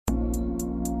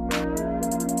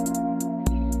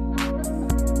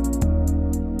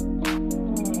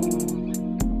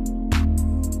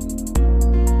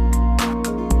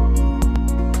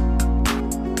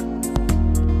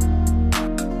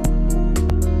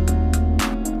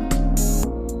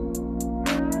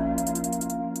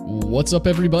What's up,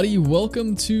 everybody?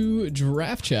 Welcome to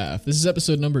Draft Chaff. This is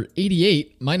episode number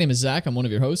 88. My name is Zach. I'm one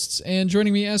of your hosts, and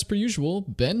joining me as per usual,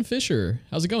 Ben Fisher.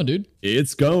 How's it going, dude?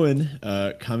 It's going.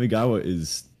 Kamigawa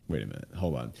is... Wait a minute.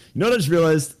 Hold on. You know what I just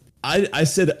realized? I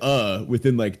said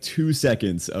within like 2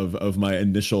 seconds of my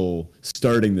initial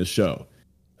starting the show.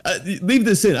 Leave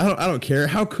this in. I don't care.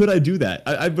 How could I do that?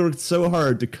 I've worked so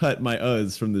hard to cut my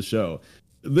from the show.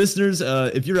 Listeners,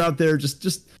 if you're out there,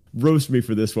 just roast me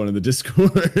for this one in the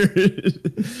Discord.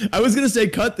 I was gonna say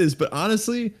cut this, but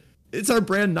honestly, it's our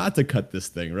brand not to cut this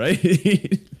thing, right?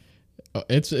 Oh,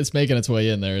 it's making its way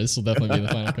in there. This will definitely be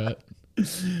the final cut.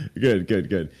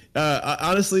 Good.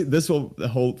 Honestly, this will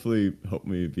hopefully help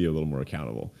me be a little more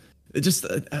accountable. I just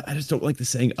don't like the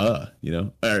saying you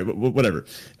know. All right, whatever.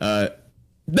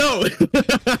 No.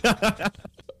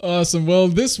 Awesome. Well,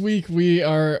 this week we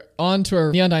are on to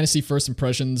our Neon Dynasty first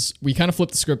impressions. We kind of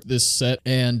flipped the script this set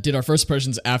and did our first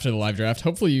impressions after the live draft.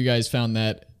 Hopefully you guys found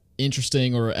that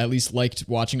interesting, or at least liked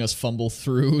watching us fumble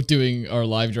through doing our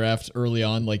live draft early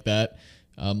on like that.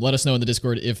 Let us know in the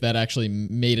Discord if that actually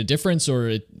made a difference or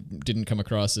it didn't come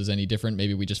across as any different.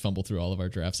 Maybe we just fumbled through all of our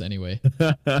drafts anyway.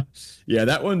 Yeah,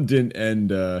 that one didn't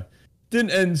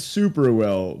end super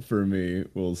well for me,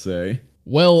 we'll say.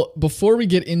 Well, before we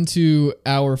get into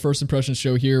our first impressions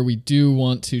show here, we do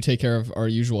want to take care of our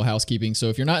usual housekeeping. So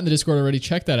if you're not in the Discord already,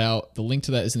 check that out. The link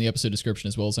to that is in the episode description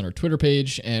as well as on our Twitter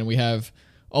page. And we have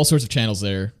all sorts of channels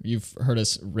there. You've heard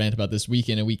us rant about this week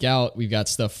in and week out. We've got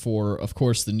stuff for, of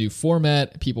course, the new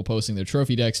format, people posting their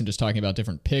trophy decks and just talking about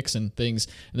different picks and things.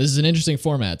 And this is an interesting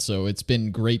format, so it's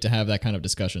been great to have that kind of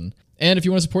discussion. And if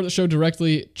you want to support the show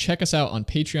directly, check us out on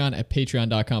Patreon at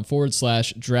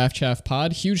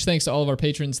patreon.com/draftchaffpod. Huge thanks to all of our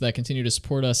patrons that continue to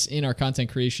support us in our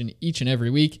content creation each and every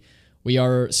week. We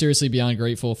are seriously beyond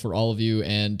grateful for all of you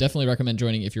and definitely recommend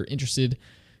joining if you're interested.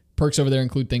 Perks over there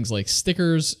include things like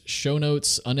stickers, show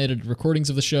notes, unedited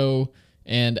recordings of the show,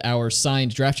 and our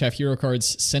signed Draft Chaff hero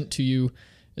cards sent to you,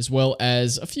 as well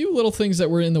as a few little things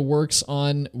that were in the works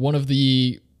on. One of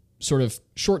the sort of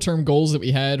short-term goals that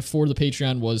we had for the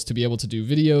Patreon was to be able to do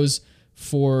videos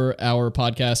for our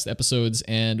podcast episodes,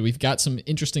 and we've got some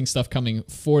interesting stuff coming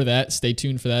for that. Stay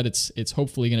tuned for that. It's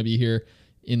hopefully going to be here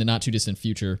in the not-too-distant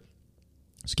future.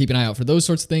 So keep an eye out for those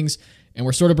sorts of things. And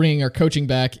we're sort of bringing our coaching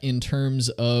back in terms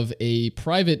of a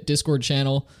private Discord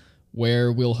channel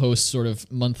where we'll host sort of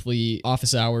monthly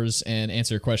office hours and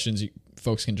answer questions.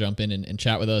 Folks can jump in and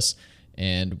chat with us,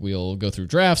 and we'll go through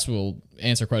drafts. We'll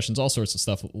answer questions, all sorts of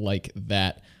stuff like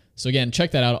that. So again,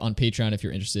 check that out on Patreon if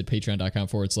you're interested,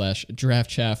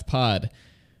 patreon.com/draftchaffpod.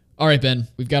 All right, Ben,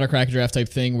 we've got our crack draft type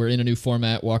thing. We're in a new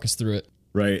format. Walk us through it.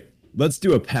 Right. Let's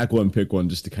do a pack one, pick one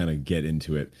just to kind of get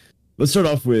into it. Let's start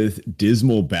off with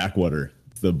Dismal Backwater.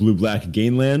 The blue-black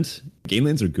Gainland.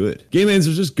 Gainlands are good.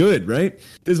 Gainlands are just good, right?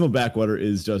 Dismal Backwater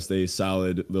is just a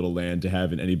solid little land to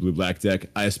have in any blue-black deck.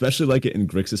 I especially like it in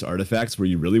Grixis Artifacts, where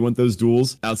you really want those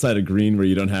duels. Outside of green, where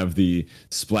you don't have the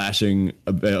splashing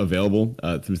available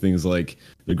through things like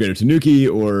the Greater Tanuki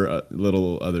or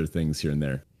little other things here and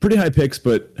there. Pretty high picks,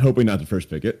 but hoping not to first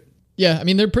pick it. Yeah, I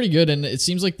mean, they're pretty good, and it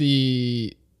seems like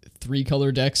the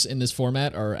 3-color decks in this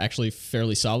format are actually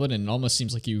fairly solid, and it almost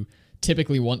seems like you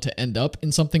typically want to end up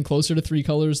in something closer to 3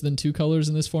 colors than 2 colors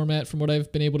in this format from what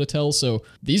I've been able to tell. So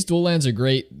these dual lands are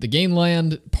great. The gain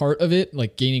land part of it,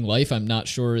 like gaining life, I'm not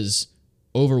sure is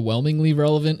overwhelmingly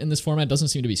relevant in this format. It doesn't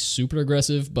seem to be super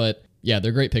aggressive, but yeah,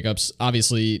 they're great pickups.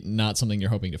 Obviously not something you're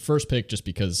hoping to first pick just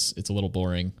because it's a little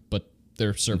boring, but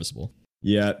they're serviceable.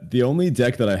 Yeah, the only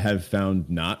deck that I have found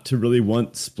not to really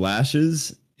want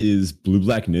splashes is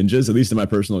blue-black ninjas, at least in my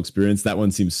personal experience. That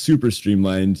one seems super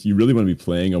streamlined. You really want to be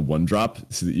playing a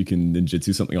 1-drop so that you can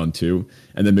ninjutsu something on 2,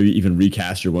 and then maybe even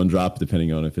recast your 1-drop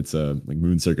depending on if it's a like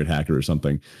Moon Circuit Hacker or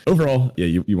something. Overall,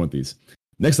 yeah, you want these.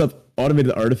 Next up,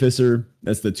 Automated Artificer.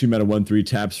 That's the 2-mana 1/3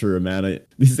 taps for a mana.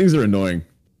 These things are annoying.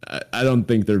 I don't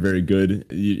think they're very good.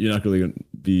 You're not really going to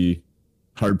be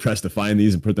hard-pressed to find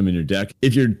these and put them in your deck.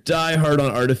 If you're die-hard on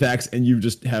artifacts and you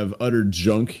just have utter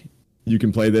junk, you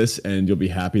can play this and you'll be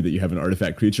happy that you have an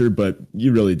artifact creature, but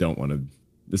you really don't want to.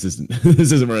 This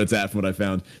isn't where it's at from what I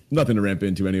found. Nothing to ramp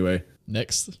into anyway.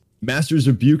 Next. Master's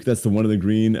Rebuke. That's the one in the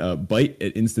green. Bite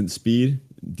at instant speed.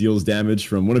 Deals damage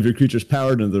from one of your creature's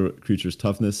power to another creature's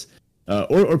toughness.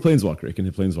 Or Planeswalker. It can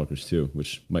hit Planeswalkers too,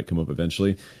 which might come up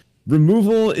eventually.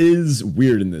 Removal is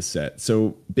weird in this set.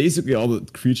 So basically all the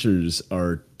creatures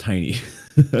are tiny.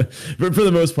 But for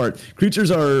the most part,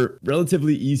 creatures are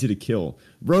relatively easy to kill.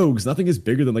 Rogues, nothing is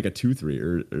bigger than like a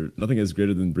 2/3 or nothing is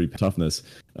greater than 3 toughness,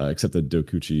 except the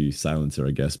Dokuchi Silencer,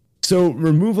 I guess. So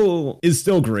removal is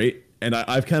still great. And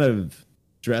I've kind of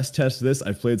stress test this.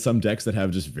 I've played some decks that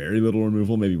have just very little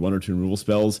removal, maybe 1 or 2 removal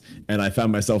spells, and I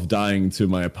found myself dying to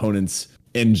my opponent's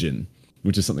engine,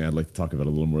 which is something I'd like to talk about a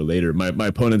little more later. My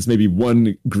opponent's maybe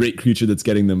one great creature that's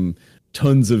getting them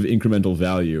tons of incremental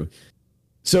value.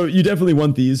 So you definitely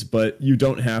want these, but you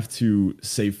don't have to,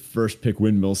 say, first pick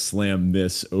Windmill Slam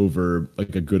this over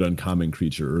like a good uncommon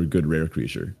creature or a good rare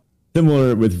creature.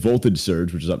 Similar with Voltage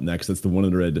Surge, which is up next. That's the 1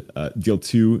 in red. Deal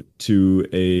 2 to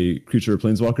a creature or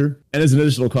planeswalker. And as an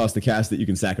additional cost to cast it, you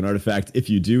can sack an artifact. If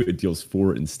you do, it deals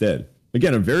 4 instead.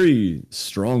 Again, a very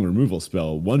strong removal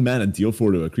spell. 1 mana deal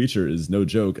 4 to a creature is no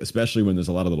joke, especially when there's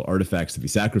a lot of little artifacts to be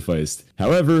sacrificed.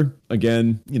 However,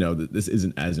 again, this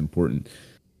isn't as important.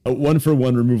 A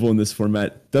 1-for-1 removal in this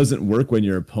format doesn't work when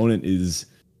your opponent is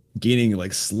gaining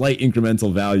like slight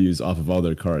incremental values off of all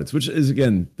their cards, which is,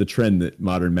 again, the trend that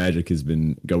Modern Magic has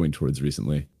been going towards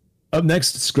recently. Up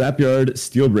next, Scrapyard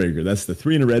Steelbreaker. That's the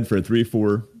 3 in a red for a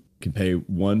 3/4. Can pay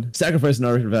 1, sacrifice an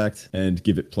artifact, and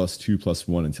give it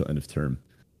 +2/+1 until end of turn.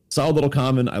 Solid little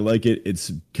common. I like it.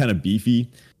 It's kind of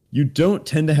beefy. You don't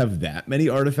tend to have that many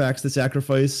artifacts to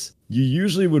sacrifice. You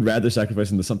usually would rather sacrifice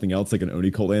into something else like an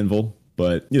Oni Cult Anvil.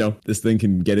 But, this thing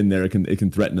can get in there. It can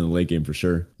threaten in the late game for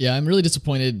sure. Yeah, I'm really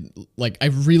disappointed. Like, I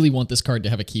really want this card to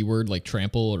have a keyword like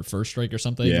trample or first strike or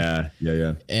something. Yeah.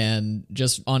 And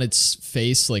just on its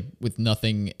face, like with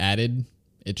nothing added,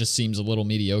 it just seems a little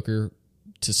mediocre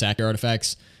to sack your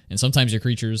artifacts and sometimes your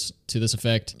creatures to this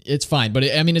effect. It's fine, but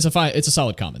it's a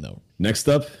solid common though. Next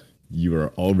up, You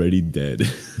Are Already Dead,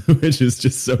 which is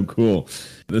just so cool.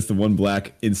 That's the 1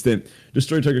 black instant.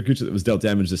 Destroy target creature that was dealt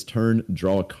damage this turn,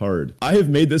 draw a card. I have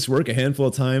made this work a handful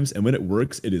of times, and when it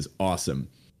works, it is awesome.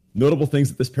 Notable things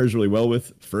that this pairs really well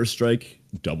with: first strike,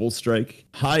 double strike,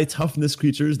 high toughness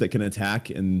creatures that can attack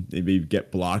and maybe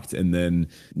get blocked and then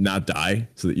not die,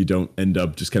 so that you don't end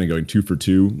up just kind of going 2 for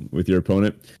 2 with your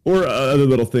opponent. Or other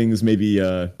little things, maybe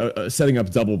setting up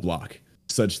double block,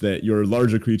 such that your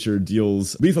larger creature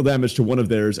deals lethal damage to one of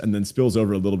theirs and then spills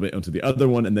over a little bit onto the other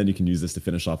one, and then you can use this to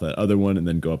finish off that other one and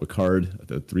then go up a card,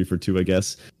 the 3 for 2, I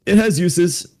guess. It has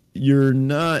uses. You're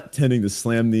not tending to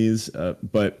slam these,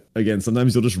 but again,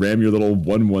 sometimes you'll just ram your little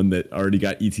 1/1 that already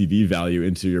got ETB value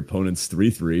into your opponent's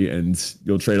 3/3, and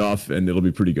you'll trade off, and it'll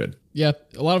be pretty good. Yeah,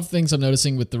 a lot of things I'm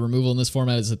noticing with the removal in this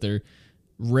format is that they're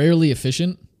rarely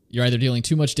efficient. You're either dealing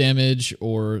too much damage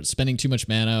or spending too much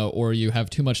mana, or you have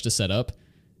too much to set up.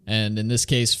 And in this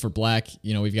case, for black,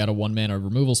 we've got a 1 mana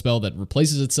removal spell that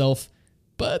replaces itself,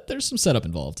 but there's some setup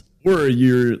involved. Or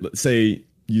let's say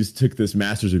you took this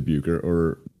Master's Rebuke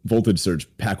or Voltage Surge,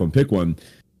 pack 1, pick 1.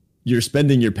 You're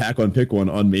spending your pack 1, pick 1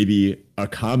 on maybe a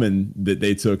common that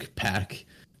they took pack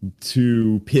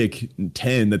to pick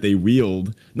 10 that they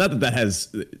wield. Not that that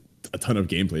has a ton of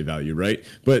gameplay value, right?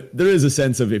 But there is a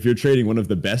sense of, if you're trading one of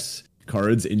the best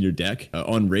cards in your deck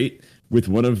on rate with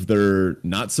one of their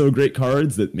not so great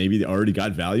cards that maybe they already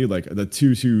got value, like the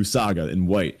 2/2 Saga in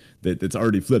white that's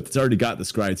already flipped, it's already got the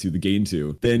Scry 2, the Gain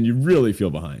 2, then you really feel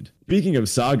behind. Speaking of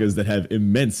sagas that have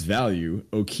immense value,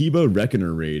 Okiba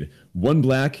Reckoner Raid. 1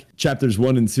 black, chapters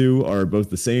 1 and 2 are both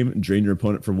the same. Drain your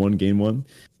opponent for 1, gain 1.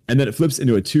 And then it flips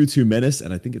into a 2/2 Menace,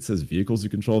 and I think it says vehicles you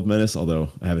control of Menace, although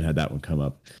I haven't had that one come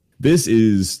up. This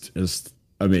is just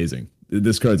amazing.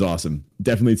 This card's awesome.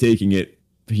 Definitely taking it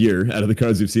here out of the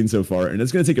cards we've seen so far, and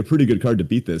it's going to take a pretty good card to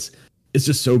beat this. It's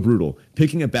just so brutal.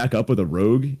 Picking it back up with a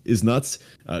rogue is nuts.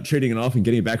 Trading it off and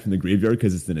getting it back from the graveyard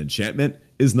because it's an enchantment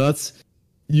is nuts.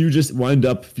 You just wind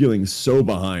up feeling so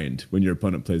behind when your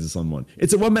opponent plays this on 1.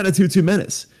 It's a 1 mana 2/2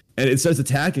 Menace, and it starts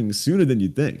attacking sooner than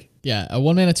you'd think. Yeah, a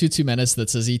 1 mana 2/2 Menace that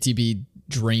says ETB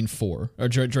drain 4, or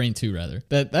drain 2 rather.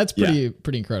 That's pretty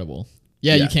incredible.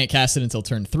 Yeah, you can't cast it until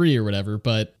turn 3 or whatever,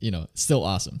 but it's still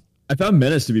awesome. I found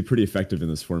Menace to be pretty effective in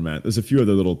this format. There's a few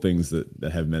other little things that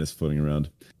have Menace floating around.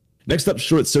 Next up,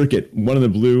 Short Circuit. 1 in the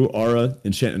blue, aura,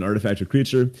 enchant an artifact or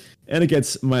creature, and it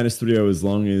gets -3/0 as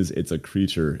long as it's a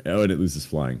creature. Oh, and it loses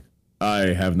flying.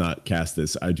 I have not cast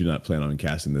this. I do not plan on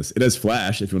casting this. It has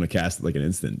flash if you want to cast it like an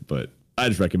instant, but I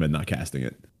just recommend not casting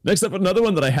it. Next up, another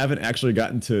one that I haven't actually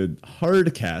gotten to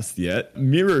hard cast yet.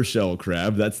 Mirror Shell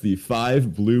Crab. That's the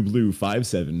 5 blue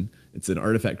 5/7. It's an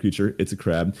artifact creature. It's a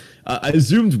crab. I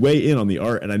zoomed way in on the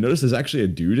art, and I noticed there's actually a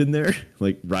dude in there,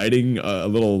 like riding a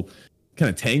little kind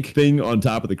of tank thing on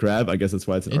top of the crab. I guess that's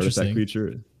why it's an artifact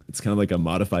creature. It's kind of like a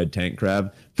modified tank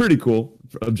crab. Pretty cool,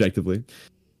 objectively.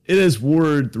 It is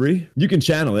Ward 3. You can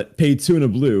channel it, pay 2 and a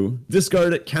blue,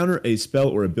 discard it, counter a spell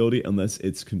or ability unless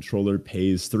its controller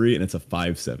pays 3, and it's a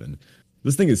 5/7.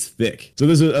 This thing is thick. So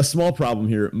there's a small problem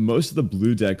here. Most of the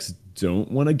blue decks don't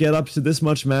want to get up to this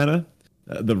much mana.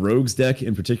 The rogues deck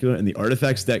in particular and the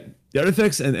artifacts deck, the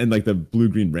artifacts and like the blue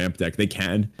green ramp deck, they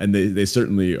can, and they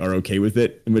certainly are okay with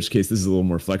it, in which case this is a little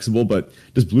more flexible. But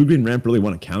does blue green ramp really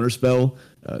want a counterspell?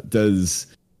 Does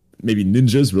maybe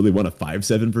ninjas really want a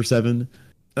 5/7 for 7?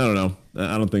 I don't know.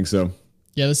 I don't think so.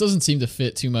 Yeah, this doesn't seem to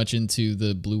fit too much into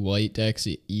the blue-white decks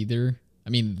either. I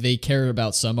mean, they care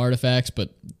about some artifacts, but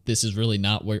this is really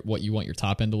not what you want your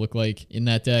top end to look like in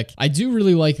that deck. I do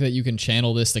really like that you can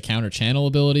channel this to counter channel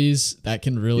abilities. That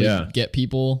can really get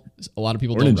people. A lot of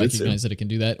people don't recognize that it can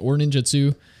do that. Or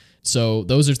ninjutsu. So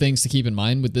those are things to keep in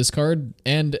mind with this card.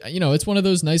 And, you know, it's one of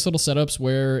those nice little setups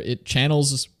where it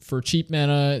channels for cheap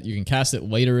mana. You can cast it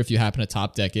later if you happen to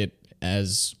top deck it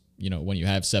as, you know, when you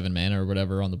have 7 mana or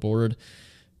whatever on the board.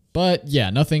 But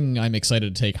yeah, nothing I'm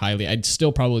excited to take highly. I'd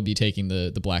still probably be taking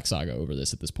the Black Saga over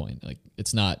this at this point. Like,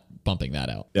 it's not bumping that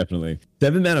out. Definitely.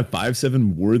 7 mana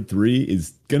 5/7 Ward 3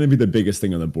 is going to be the biggest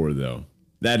thing on the board, though.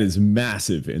 That is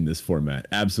massive in this format.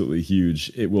 Absolutely huge.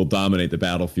 It will dominate the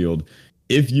battlefield.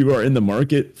 If you are in the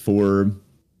market for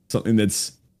something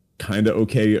that's kind of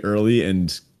okay early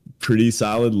and pretty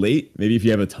solid late, maybe if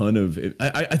you have a ton of,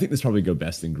 I think this probably go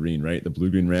best in green, right? The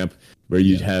blue-green ramp, where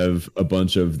you'd have a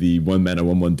bunch of the 1 mana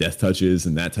 1/1 death touches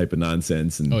and that type of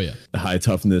nonsense, and the high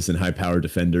toughness and high power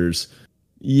defenders.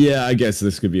 Yeah, I guess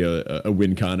this could be a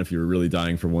win con if you're really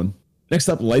dying for one. Next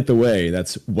up, Light the Way.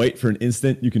 That's white for an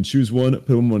instant. You can choose one,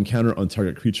 put 1/1 counter on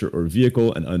target creature or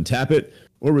vehicle and untap it,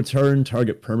 or return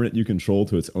target permanent you control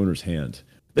to its owner's hand.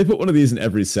 They put one of these in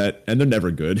every set, and they're never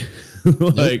good.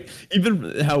 Like,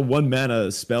 even how 1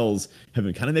 mana spells have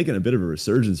been kind of making a bit of a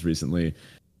resurgence recently.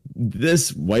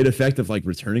 This white effect of like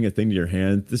returning a thing to your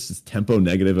hand, this is tempo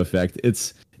negative effect.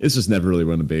 It's just never really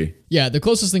going to be. Yeah, the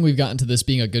closest thing we've gotten to this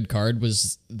being a good card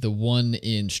was the one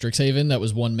in Strixhaven that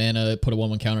was 1 mana, put a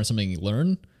 1/1 counter on something you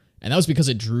learn. And that was because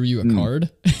it drew you a card.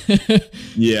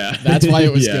 Yeah. That's why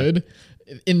it was good.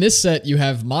 In this set, you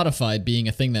have modified being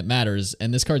a thing that matters,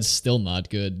 and this card's still not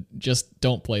good. Just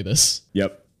don't play this.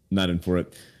 Yep, not in for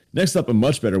it. Next up, a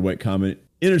much better white common,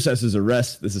 Intercessor's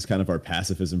Arrest. This is kind of our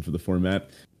pacifism for the format.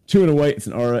 2 and a white, it's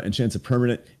an aura, enchants a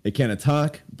permanent. It can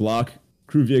attack, block,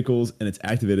 crew vehicles, and its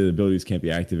activated abilities can't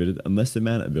be activated unless they're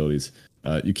mana abilities.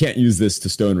 You can't use this to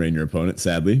Stone Rain your opponent,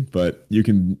 sadly, but you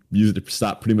can use it to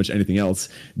stop pretty much anything else.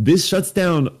 This shuts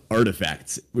down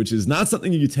artifacts, which is not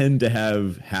something you tend to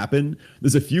have happen.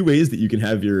 There's a few ways that you can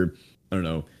have your, I don't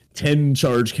know, 10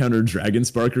 charge counter Dragon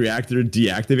Spark reactor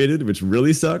deactivated, which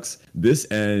really sucks. This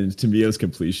and Tamio's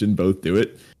Completion both do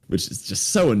it, which is just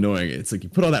so annoying. It's like you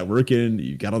put all that work in,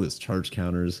 you got all those charge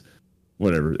counters,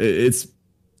 whatever. It's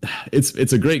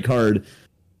a great card.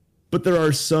 But there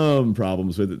are some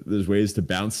problems with it. There's ways to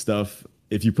bounce stuff.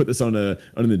 If you put this on an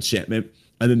enchantment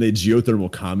and then they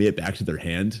geothermal Kami it back to their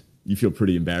hand, you feel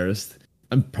pretty embarrassed.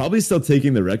 I'm probably still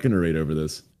taking the Reckoner Raid over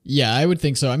this. Yeah, I would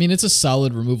think so. I mean, it's a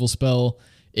solid removal spell.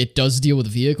 It does deal with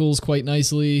vehicles quite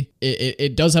nicely.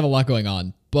 It does have a lot going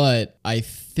on. But I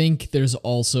think there's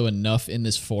also enough in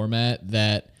this format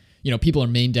that, you know, people are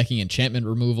main decking enchantment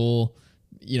removal.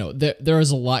 You know, there is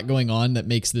a lot going on that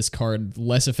makes this card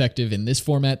less effective in this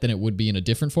format than it would be in a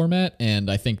different format,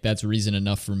 and I think that's reason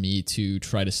enough for me to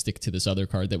try to stick to this other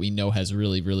card that we know has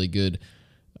really, really good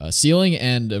ceiling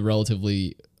and a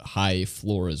relatively high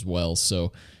floor as well.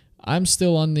 So I'm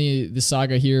still on the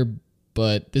Saga here,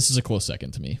 but this is a close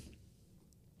second to me.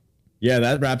 Yeah,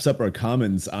 that wraps up our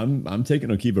commons. I'm taking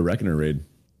Okiba Reckoner Raid.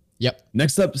 Yep.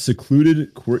 Next up,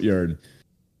 Secluded Courtyard.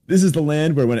 This is the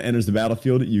land where when it enters the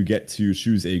battlefield, you get to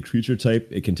choose a creature type.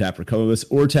 It can tap for colorless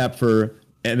or tap for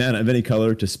a mana of any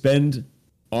color to spend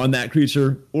on that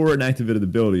creature or an activated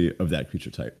ability of that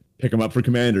creature type. Pick them up for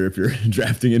commander if you're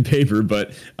drafting in paper,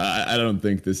 but I don't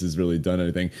think this has really done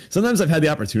anything. Sometimes I've had the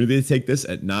opportunity to take this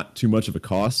at not too much of a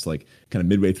cost, like kind of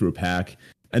midway through a pack.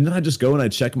 And then I just go and I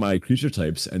check my creature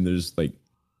types, and there's like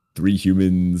 3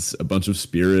 humans, a bunch of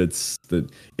spirits.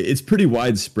 It's pretty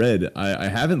widespread. I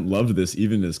haven't loved this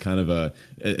even as kind of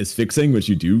as fixing, which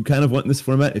you do kind of want in this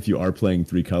format if you are playing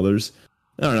 3 colors.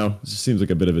 I don't know. It just seems like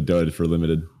a bit of a dud for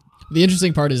limited. The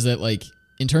interesting part is that, like,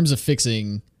 in terms of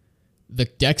fixing, the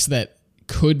decks that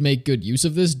could make good use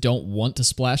of this don't want to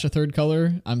splash a 3rd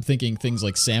color. I'm thinking things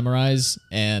like samurais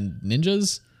and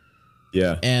ninjas.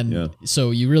 Yeah. And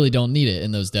so you really don't need it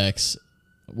in those decks,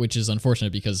 which is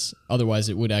unfortunate because otherwise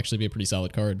it would actually be a pretty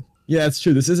solid card. Yeah, it's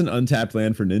true. This is an untapped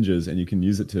land for ninjas, and you can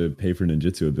use it to pay for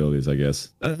ninjutsu abilities, I guess.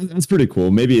 That's pretty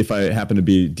cool. Maybe if I happen to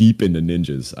be deep into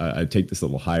ninjas, I'd take this a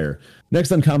little higher.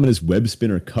 Next uncommon is Web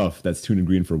Spinner Cuff. That's 2 and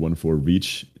green for 1/4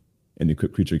 reach, and the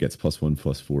equipped creature gets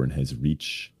 +1/+4 and has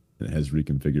reach, and it has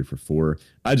reconfigured for 4.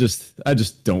 I just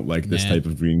don't like this type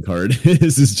of green card.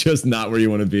 This is just not where you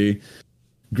want to be.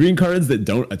 green cards that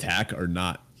don't attack are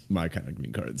not my kind of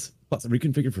green cards. Plus,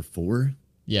 reconfigure for 4.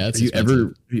 Yeah, it's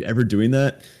are you ever doing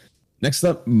that? Next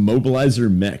up, Mobilizer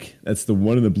Mech. That's the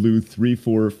one in the blue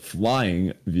 3/4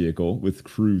 flying vehicle with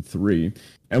crew 3.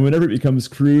 And whenever it becomes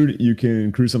crewed, you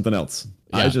can crew something else.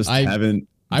 Yeah, I haven't.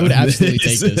 I would absolutely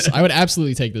take this. I would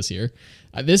absolutely take this here.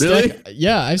 This Really? deck,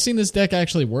 yeah, I've seen this deck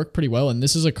actually work pretty well, and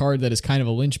this is a card that is kind of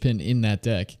a linchpin in that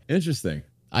deck. Interesting.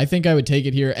 I think I would take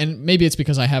it here, and maybe it's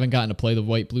because I haven't gotten to play the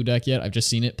white-blue deck yet. I've just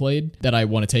seen it played, that I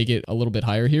want to take it a little bit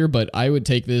higher here, but I would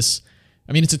take this.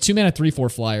 I mean, it's a 2-mana 3/4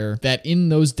 flyer that in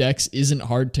those decks isn't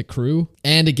hard to crew,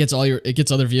 and it gets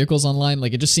other vehicles online.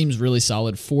 Like, it just seems really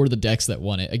solid for the decks that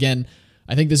want it. Again,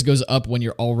 I think this goes up when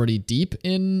you're already deep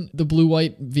in the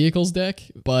blue-white vehicles deck,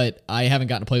 but I haven't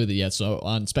gotten to play with it yet, so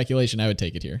on speculation, I would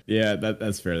take it here. Yeah,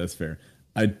 that's fair. That's fair.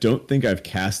 I don't think I've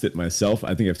cast it myself.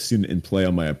 I think I've seen it in play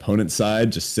on my opponent's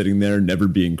side, just sitting there, never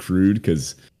being crewed,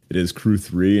 because it is crew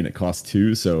 3 and it costs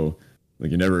 2. So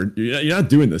like you're not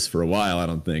doing this for a while, I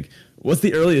don't think. What's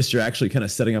the earliest you're actually kind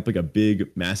of setting up like a big,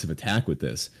 massive attack with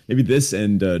this? Maybe this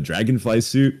and Dragonfly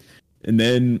Suit. And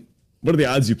then what are the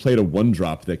odds you played a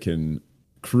 1-drop that can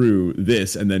crew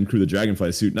this and then crew the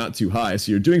Dragonfly Suit? Not too high.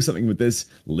 So you're doing something with this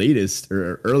latest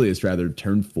or earliest rather,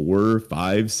 turn 4,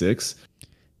 5, 6.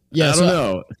 Yeah, I don't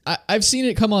know. I've seen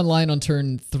it come online on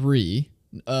turn 3.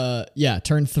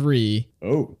 Turn 3.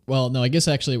 Oh. Well, no, I guess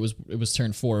actually it was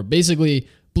turn 4. Basically,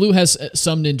 blue has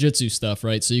some ninjutsu stuff,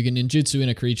 right? So you can ninjutsu in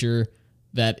a creature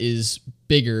that is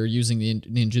bigger using the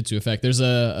ninjutsu effect. There's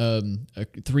a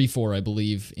 3/4, I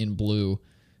believe, in blue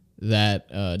that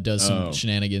does some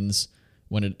shenanigans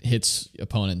when it hits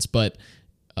opponents. But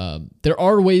there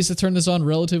are ways to turn this on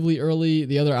relatively early.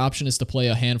 The other option is to play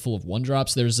a handful of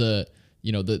 1-drops. There's the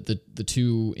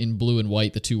 2 in blue and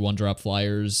white, the 2 1-drop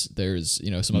flyers. There's,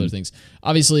 some other things.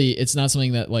 Obviously, it's not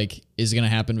something that like is going to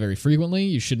happen very frequently.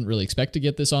 You shouldn't really expect to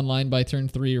get this online by turn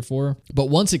 3 or 4. But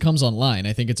once it comes online,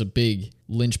 I think it's a big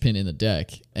linchpin in the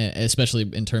deck, especially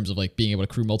in terms of like being able to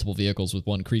crew multiple vehicles with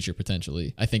one creature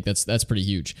potentially. I think that's pretty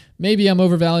huge. Maybe I'm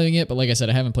overvaluing it, but like I said,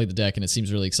 I haven't played the deck and it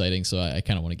seems really exciting, so I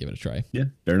kind of want to give it a try. Yeah,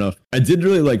 fair enough. I did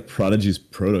really like Prodigy's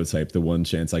prototype, the one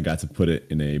chance I got to put it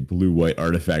in a blue-white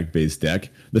artifact-based deck.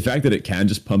 The fact that it can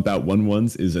just pump out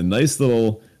 1/1s is a nice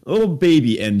little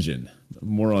baby engine.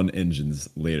 More on engines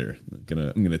later.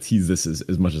 I'm gonna tease this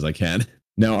as much as I can.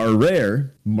 Now our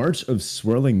rare, March of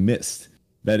Swirling Mist.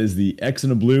 That is the X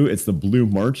and a blue. It's the blue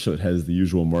March, so it has the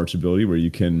usual March ability where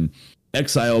you can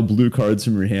exile blue cards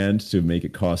from your hand to make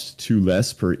it cost 2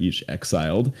 less per each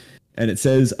exiled. And it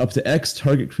says up to X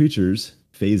target creatures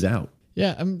phase out.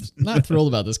 Yeah, I'm not thrilled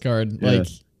about this card. Yeah. Like,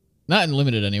 not in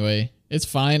limited anyway. It's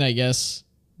fine, I guess,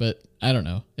 but I don't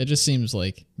know. It just seems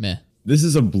like meh. This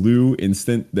is a blue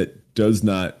instant that does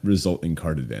not result in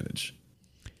card advantage.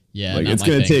 Yeah, like it's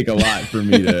going to take a lot for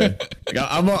me to. Like,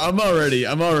 I'm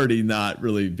already not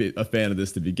really a fan of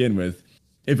this to begin with.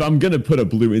 If I'm going to put a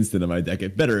blue instant in my deck,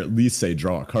 it better at least say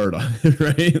draw a card on it,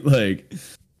 right? Like.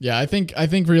 Yeah, I think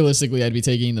realistically I'd be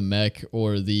taking the mech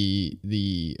or the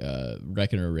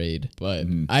Reckoner Raid, but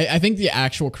I think the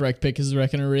actual correct pick is the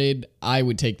Reckoner Raid. I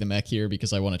would take the mech here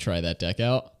because I want to try that deck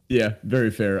out. Yeah,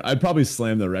 very fair. I'd probably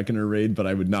slam the Reckoner Raid, but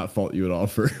I would not fault you at all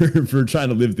for trying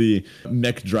to live the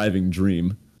mech driving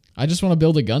dream. I just want to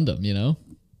build a Gundam,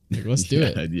 Like, let's do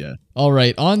it. Yeah. All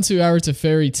right, on to our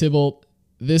Teferi Tybalt.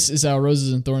 This is our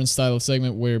Roses and Thorns style of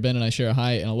segment where Ben and I share a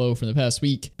high and a low from the past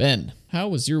week. Ben, how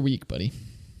was your week, buddy?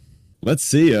 Let's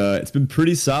see. It's been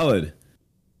pretty solid.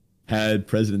 Had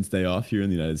President's Day off here in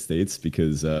the United States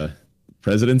because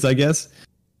presidents, I guess.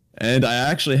 And I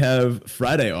actually have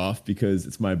Friday off because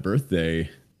it's my birthday.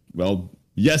 Well,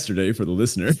 yesterday for the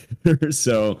listener.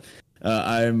 So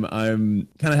I'm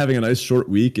kind of having a nice short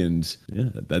week, and yeah,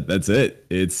 that's it.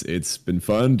 It's been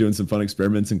fun doing some fun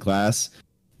experiments in class.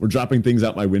 We're dropping things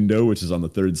out my window, which is on the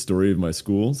 3rd story of my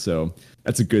school, so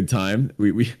that's a good time.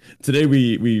 Today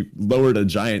we lowered a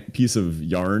giant piece of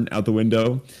yarn out the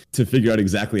window to figure out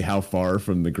exactly how far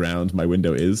from the ground my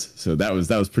window is. So that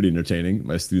was pretty entertaining.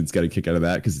 My students got a kick out of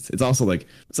that because it's also like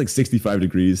 65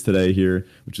 degrees today here,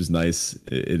 which is nice.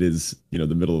 It is the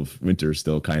middle of winter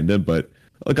still, kind of, but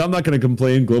look, I'm not going to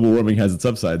complain. Global warming has its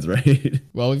upsides, right?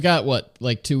 Well, we've got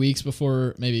like 2 weeks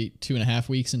before, maybe 2.5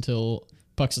 weeks until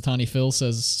Puxatawny Phil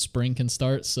says spring can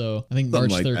start, so I think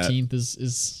March 13th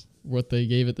is what they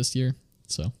gave it this year.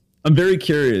 So I'm very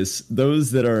curious,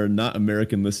 those that are not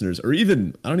American listeners, or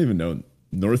even, I don't even know,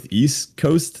 Northeast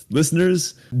Coast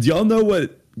listeners, do y'all know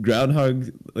what groundhog,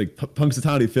 like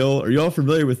Punxsutawney Phil, are you all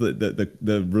familiar with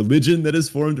the religion that is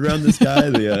formed around this guy?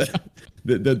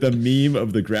 the meme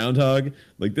of the groundhog?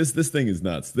 Like this thing is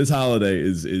nuts. This holiday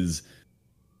is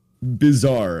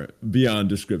bizarre beyond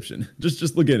description.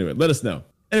 Just look into it. Let us know.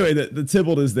 Anyway, the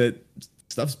Tybalt is that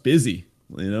stuff's busy.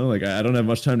 Like I don't have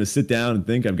much time to sit down and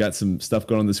think. I've got some stuff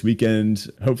going on this weekend.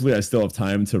 Hopefully I still have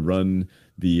time to run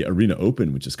the Arena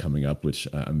Open, which is coming up, which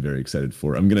I'm very excited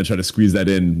for. I'm going to try to squeeze that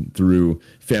in through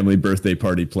family birthday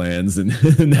party plans and,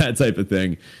 and that type of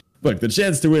thing. Look, the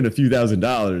chance to win a few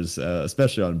 $1,000s,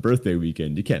 especially on birthday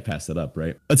weekend, you can't pass that up,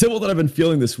 right? A Tybalt that I've been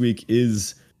feeling this week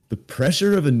is the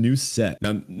pressure of a new set.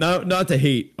 Now, not to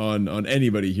hate on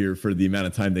anybody here for the amount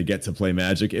of time they get to play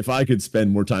Magic. If I could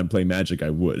spend more time playing Magic, I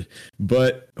would.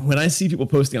 But when I see people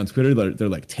posting on Twitter, they're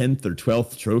like 10th or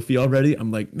 12th trophy already,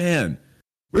 I'm like, man,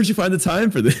 where'd you find the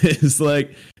time for this?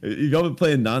 Like, you've all been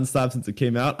playing nonstop since it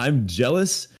came out. I'm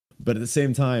jealous, but at the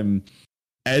same time,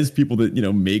 as people that,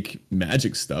 make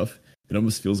Magic stuff, it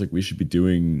almost feels like we should be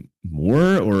doing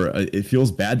more, or it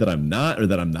feels bad that I'm not, or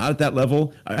that I'm not at that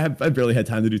level. I barely had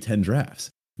time to do 10 drafts.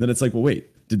 Then it's like, well,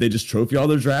 wait, did they just trophy all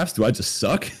their drafts? Do I just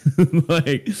suck?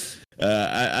 Like,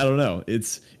 I don't know.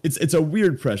 It's a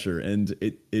weird pressure, and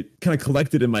it kind of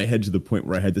collected in my head to the point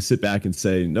where I had to sit back and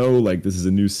say, no, like, this is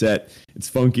a new set. It's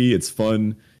funky. It's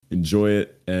fun. Enjoy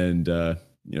it. And,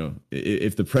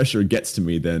 if the pressure gets to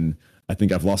me, then I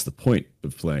think I've lost the point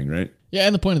of playing, right? Yeah,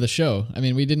 and the point of the show. I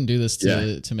mean, we didn't do this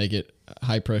to make it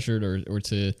high pressured or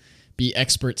to be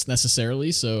experts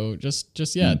necessarily. So just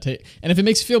take. And if it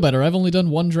makes you feel better, I've only done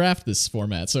one draft this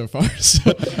format so far.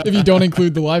 So if you don't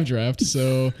include the live draft,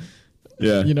 so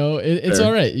yeah, it's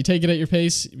all right. You take it at your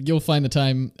pace. You'll find the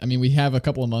time. I mean, we have a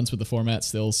couple of months with the format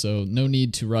still, so no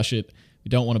need to rush it. We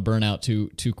don't want to burn out too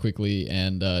quickly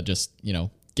and just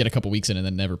get a couple weeks in and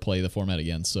then never play the format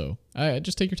again. So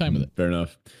just take your time with it. Fair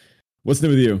enough. What's new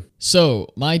with you? So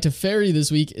my Teferi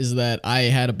this week is that I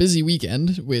had a busy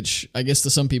weekend, which I guess to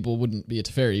some people wouldn't be a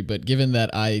Teferi, but given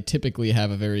that I typically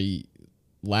have a very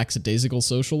lackadaisical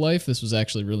social life, this was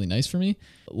actually really nice for me.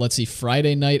 Let's see,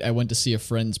 Friday night I went to see a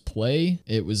friend's play.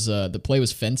 It was the play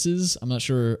was Fences. I'm not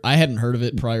sure, I hadn't heard of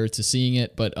it prior to seeing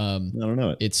it, but I don't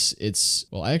know it. It's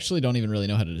well, I actually don't even really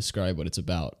know how to describe what it's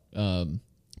about.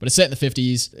 But it's set in the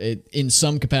 50s. It in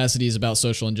some capacity is about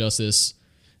social injustice.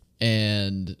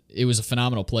 And it was a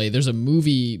phenomenal play. There's a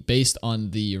movie based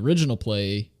on the original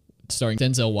play starring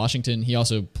Denzel Washington. He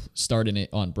also starred in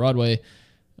it on Broadway.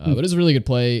 But it was a really good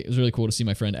play. It was really cool to see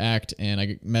my friend act. And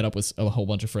I met up with a whole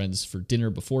bunch of friends for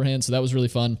dinner beforehand. So that was really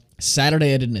fun.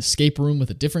 Saturday, I did an escape room with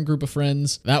a different group of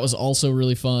friends. That was also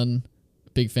really fun.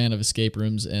 Big fan of escape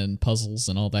rooms and puzzles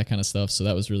and all that kind of stuff. So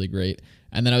that was really great.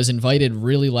 And then I was invited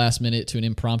really last minute to an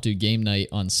impromptu game night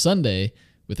on Sunday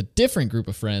with a different group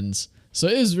of friends. So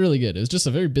it was really good. It was just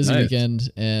a very busy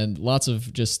weekend and lots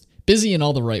of just busy in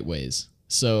all the right ways.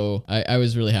 So I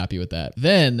was really happy with that.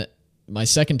 Then my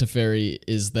second Teferi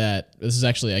is that this is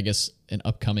actually, I guess, an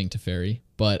upcoming Teferi,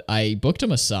 but I booked a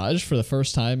massage for the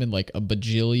first time in like a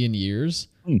bajillion years,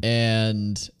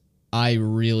 and I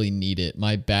really need it.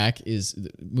 My back is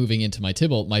moving into my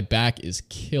Tybalt. My back is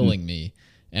killing me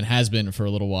and has been for a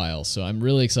little while. So I'm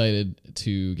really excited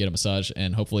to get a massage,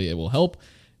 and hopefully it will help.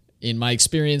 In my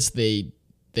experience, they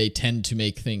tend to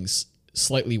make things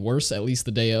slightly worse, at least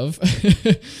the day of.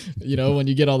 When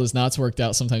you get all those knots worked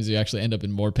out, sometimes you actually end up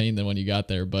in more pain than when you got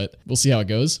there, but we'll see how it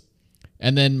goes.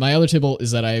 And then my other Tybalt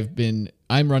is that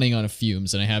I'm running on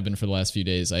fumes, and I have been for the last few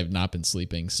days. I have not been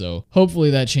sleeping, so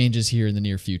hopefully that changes here in the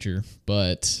near future.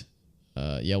 But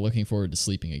looking forward to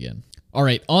sleeping again. All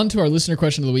right, on to our listener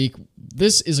question of the week.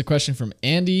 This is a question from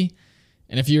Andy.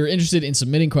 And if you're interested in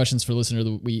submitting questions for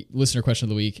listener question of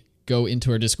the week, go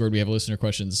into our Discord. We have a listener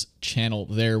questions channel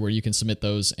there where you can submit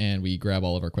those, and we grab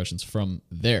all of our questions from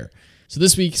there. So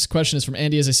this week's question is from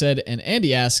Andy, as I said, and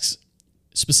Andy asks,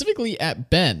 specifically at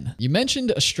Ben, you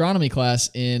mentioned astronomy class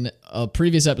in a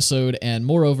previous episode and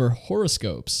moreover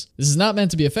horoscopes. This is not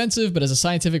meant to be offensive, but as a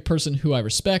scientific person who I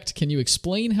respect, can you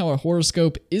explain how a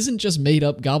horoscope isn't just made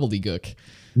up gobbledygook?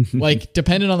 Like,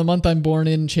 dependent on the month I'm born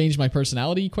in, change my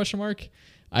personality, ?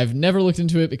 I've never looked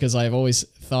into it because I've always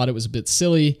thought it was a bit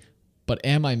silly, but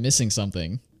am I missing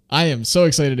something? I am so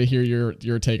excited to hear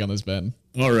your take on this, Ben.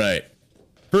 All right.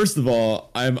 First of all,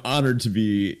 I'm honored to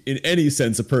be, in any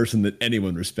sense, a person that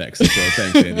anyone respects. So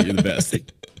thanks, Andy. You're the best.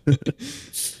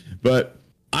 But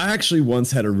I actually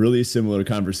once had a really similar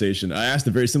conversation. I asked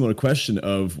a very similar question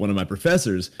of one of my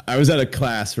professors. I was at a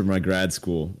class for my grad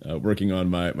school working on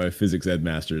my physics ed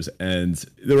masters, and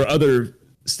there were other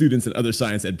students and other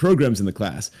science ed programs in the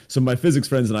class. So my physics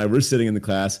friends and I were sitting in the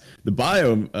class. The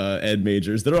bio ed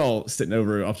majors, they're all sitting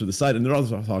over off to the side, and they're all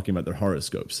talking about their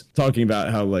horoscopes, talking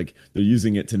about how like they're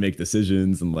using it to make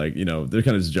decisions, and like, they're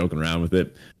kind of just joking around with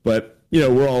it. But,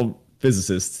 we're all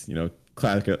physicists,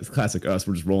 classic us,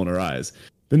 we're just rolling our eyes.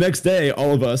 The next day,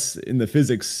 all of us in the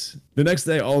physics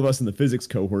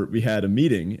cohort, we had a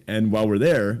meeting. And while we're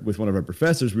there with one of our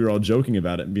professors, we were all joking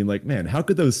about it and being like, man, how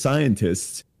could those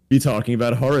scientists be talking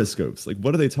about horoscopes? Like,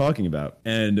 what are they talking about?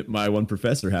 And my one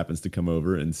professor happens to come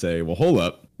over and say, well, hold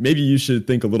up. Maybe you should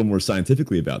think a little more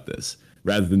scientifically about this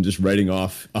rather than just writing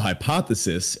off a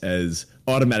hypothesis as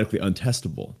automatically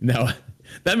untestable. Now,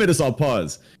 that made us all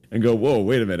pause and go, whoa,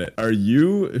 wait a minute. Are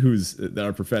you, who's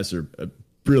our professor, a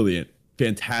brilliant,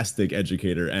 fantastic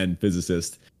educator and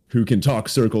physicist who can talk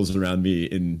circles around me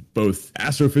in both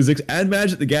astrophysics and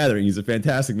Magic the Gathering. He's a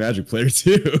fantastic Magic player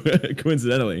too,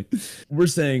 coincidentally. We're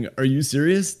saying, are you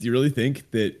serious? Do you really think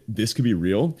that this could be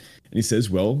real? And he says,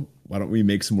 well, why don't we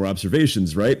make some more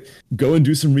observations, right? Go and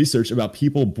do some research about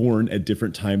people born at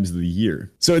different times of the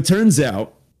year. So it turns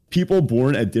out people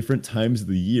born at different times of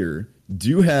the year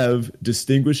do have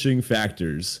distinguishing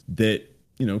factors that,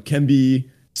 can be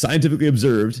scientifically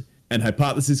observed, and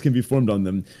hypotheses can be formed on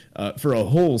them for a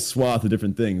whole swath of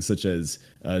different things, such as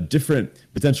different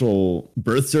potential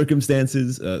birth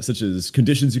circumstances, such as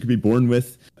conditions you could be born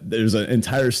with. There's an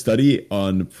entire study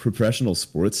on professional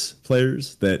sports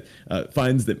players that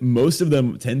finds that most of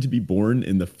them tend to be born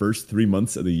in the first 3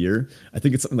 months of the year. I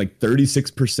think it's something like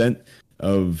 36%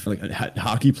 of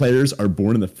hockey players are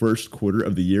born in the first quarter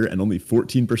of the year, and only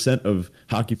 14% of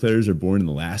hockey players are born in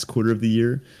the last quarter of the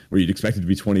year, where you'd expect it to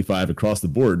be 25 across the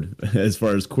board as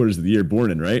far as quarters of the year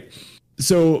born in, right?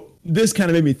 So this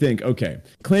kind of made me think, okay,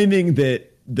 claiming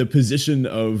that the position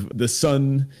of the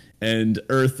sun and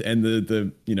Earth and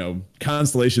the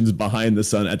constellations behind the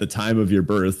sun at the time of your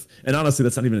birth, and honestly,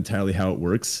 that's not even entirely how it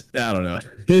works. I don't know.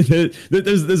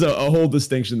 There's a whole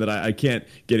distinction that I can't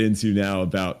get into now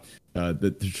about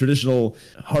the traditional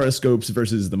horoscopes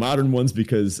versus the modern ones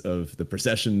because of the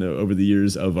precession over the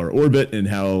years of our orbit and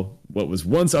how what was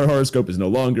once our horoscope is no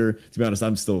longer. To be honest,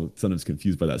 I'm still sometimes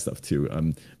confused by that stuff too.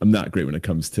 I'm not great when it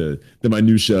comes to the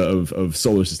minutia of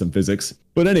solar system physics.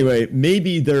 But anyway,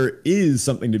 maybe there is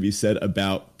something to be said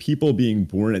about people being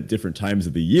born at different times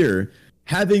of the year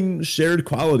having shared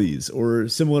qualities or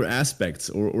similar aspects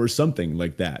or something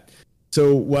like that.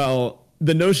 So while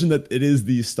the notion that it is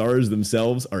the stars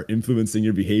themselves are influencing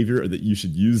your behavior or that you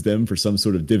should use them for some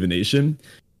sort of divination,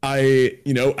 I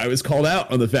was called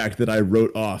out on the fact that I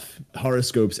wrote off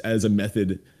horoscopes as a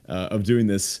method of doing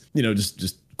this,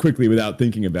 just quickly without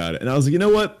thinking about it. And I was like, you know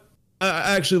what?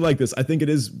 I actually like this. I think it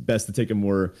is best to take a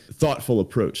more thoughtful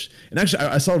approach. And actually,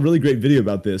 I saw a really great video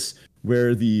about this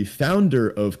where the founder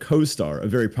of CoStar, a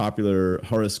very popular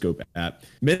horoscope app,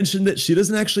 mentioned that she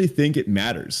doesn't actually think it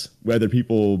matters whether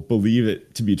people believe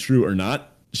it to be true or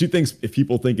not. She thinks if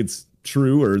people think it's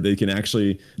true or they can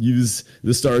actually use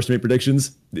the stars to make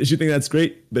predictions, she thinks that's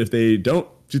great. But if they don't,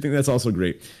 she thinks that's also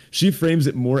great. She frames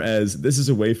it more as this is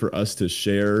a way for us to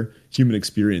share human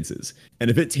experiences.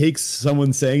 And if it takes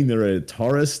someone saying they're a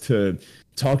Taurus to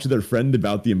talk to their friend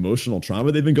about the emotional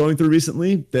trauma they've been going through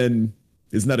recently, then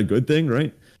isn't that a good thing,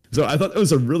 right? So I thought that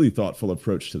was a really thoughtful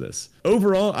approach to this.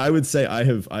 Overall, I would say I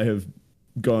have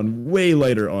gone way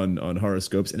lighter on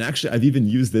horoscopes, and actually I've even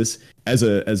used this as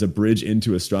a bridge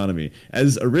into astronomy.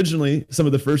 As originally some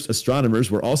of the first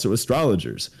astronomers were also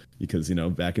astrologers, because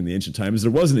back in the ancient times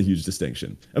there wasn't a huge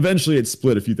distinction. Eventually it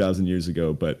split a few thousand years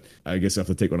ago, but I guess I have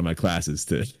to take one of my classes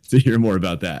to hear more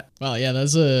about that. Well, yeah,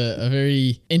 that's a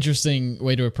very interesting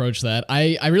way to approach that.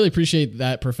 I really appreciate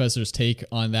that professor's take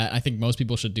on that. I think most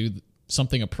people should do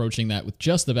something approaching that with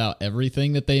just about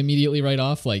everything that they immediately write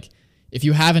off. Like, if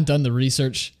you haven't done the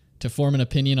research to form an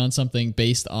opinion on something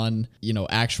based on,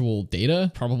 actual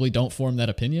data, probably don't form that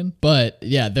opinion. But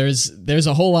yeah, there's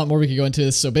a whole lot more we could go into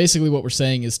this. So basically what we're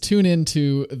saying is tune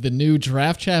into the new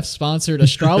Chaff sponsored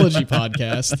astrology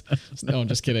podcast. No, I'm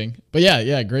just kidding. But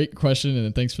yeah, great question.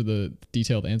 And thanks for the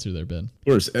detailed answer there, Ben. Of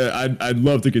course. I'd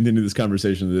love to continue this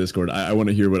conversation in the Discord. I want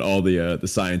to hear what all the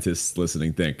scientists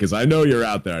listening think, because I know you're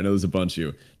out there. I know there's a bunch of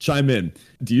you. Chime in.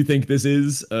 Do you think this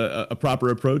is a proper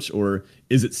approach, or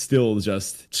is it still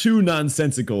just too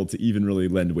nonsensical to even really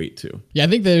lend weight to? Yeah, I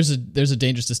think there's a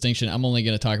dangerous distinction. I'm only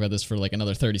going to talk about this for like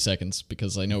another 30 seconds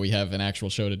because I know we have an actual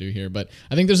show to do here. But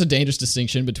I think there's a dangerous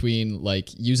distinction between like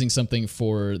using something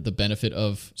for the benefit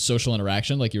of social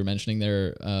interaction, like you were mentioning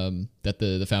there, that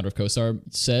the founder of CoStar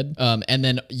said, and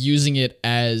then using it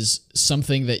as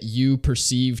something that you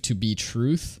perceive to be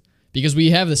truth. Because we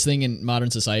have this thing in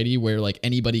modern society where like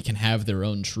anybody can have their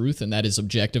own truth, and that is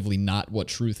objectively not what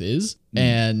truth is.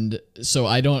 And so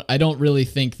I don't really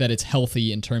think that it's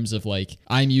healthy in terms of like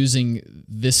I'm using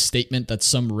this statement that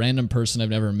some random person I've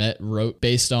never met wrote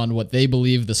based on what they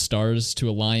believe the stars to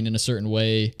align in a certain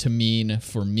way to mean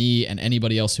for me and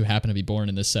anybody else who happen to be born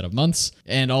in this set of months.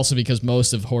 And also because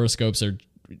most of horoscopes are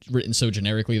written so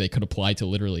generically they could apply to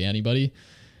literally anybody.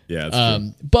 Yeah, that's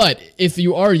true. But if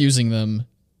you are using them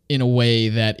in a way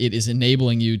that it is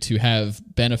enabling you to have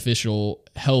beneficial,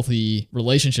 healthy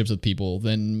relationships with people,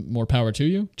 then more power to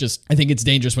you. Just, I think it's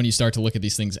dangerous when you start to look at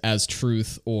these things as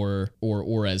truth or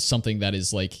as something that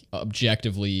is like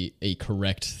objectively a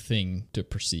correct thing to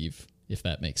perceive, if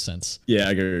that makes sense. Yeah,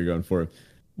 I get what you're going for.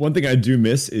 One thing I do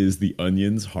miss is the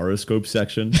Onion's horoscope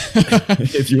section.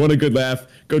 If you want a good laugh,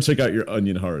 go check out your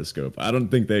Onion horoscope. I don't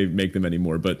think they make them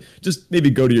anymore, but just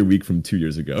maybe go to your week from 2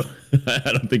 years ago.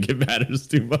 I don't think it matters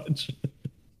too much.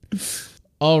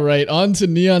 All right, on to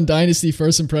Neon Dynasty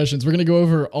first impressions. We're going to go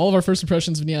over all of our first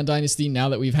impressions of Neon Dynasty now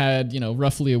that we've had,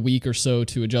 roughly a week or so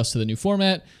to adjust to the new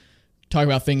format. Talk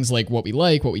about things like what we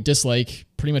like, what we dislike,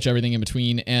 pretty much everything in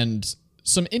between, and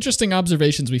some interesting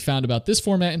observations we found about this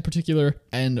format in particular,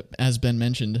 and as Ben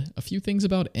mentioned, a few things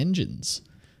about engines.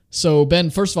 So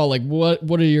Ben, first of all, like what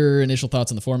are your initial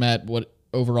thoughts on the format? What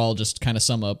overall, just kind of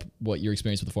sum up what your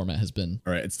experience with the format has been?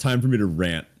 All right, it's time for me to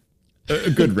rant.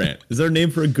 A good rant. Is there a name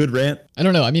for a good rant? I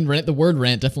don't know. I mean, the word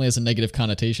rant definitely has a negative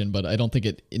connotation, but I don't think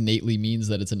it innately means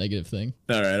that it's a negative thing.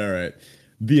 All right.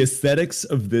 The aesthetics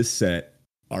of this set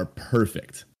are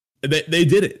perfect. They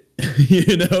did it. If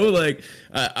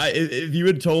you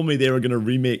had told me they were going to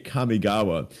remake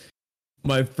Kamigawa,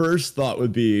 my first thought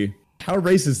would be, how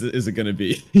racist is it going to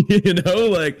be?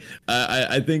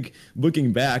 I think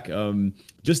looking back,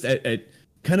 just at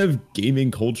kind of gaming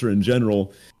culture in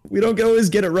general, we don't always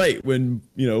get it right when,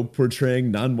 portraying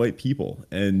non-white people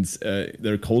and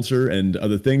their culture and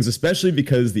other things, especially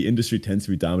because the industry tends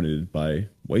to be dominated by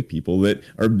white people that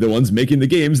are the ones making the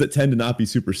games that tend to not be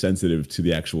super sensitive to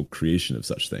the actual creation of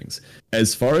such things.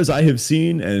 As far as I have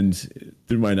seen and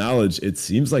through my knowledge, it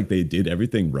seems like they did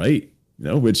everything right.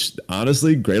 Which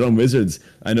honestly, great on Wizards.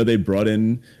 I know they brought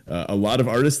in a lot of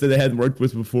artists that they hadn't worked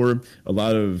with before, a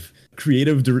lot of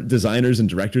creative designers and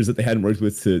directors that they hadn't worked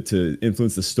with to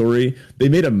influence the story. They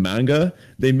made a manga.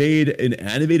 They made an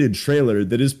animated trailer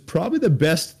that is probably the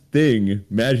best thing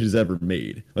Magic has ever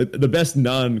made. Like the best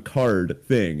non-card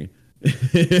thing.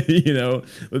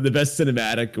 The best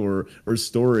cinematic or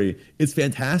story. It's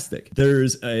fantastic.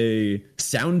 There's a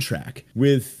soundtrack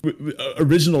with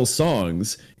original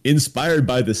songs inspired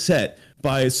by the set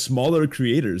by smaller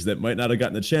creators that might not have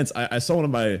gotten a chance. I saw one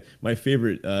of my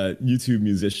favorite YouTube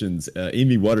musicians,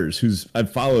 Amy Waters, who's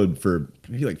I've followed for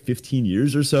maybe like 15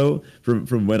 years or so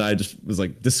from when I just was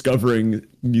like discovering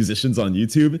musicians on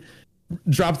YouTube,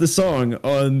 dropped the song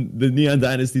on the Neon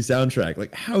Dynasty soundtrack.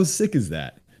 Like, how sick is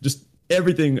that? Just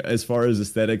everything as far as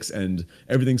aesthetics and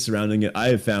everything surrounding it, I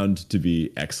have found to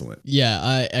be excellent. Yeah,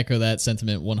 I echo that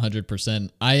sentiment 100%.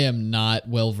 I am not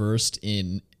well versed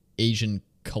in Asian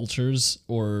cultures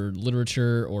or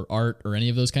literature or art or any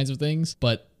of those kinds of things,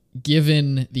 but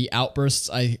given the outbursts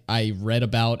I read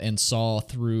about and saw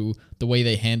through the way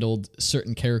they handled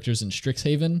certain characters in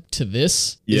Strixhaven to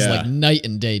this is like night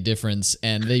and day difference,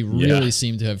 and they really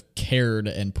seem to have cared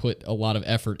and put a lot of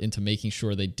effort into making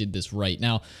sure they did this right.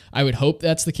 Now, I would hope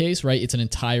that's the case, right? It's an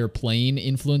entire plane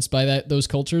influenced by those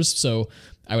cultures, so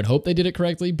I would hope they did it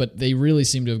correctly, but they really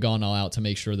seem to have gone all out to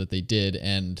make sure that they did,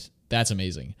 and that's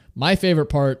amazing. My favorite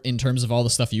part in terms of all the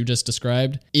stuff you just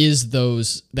described is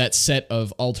that set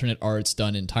of alternate arts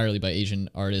done entirely by Asian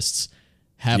artists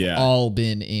have all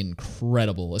been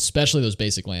incredible, especially those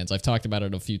basic lands. I've talked about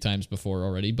it a few times before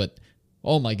already, but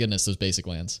oh my goodness, those basic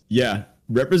lands. Yeah,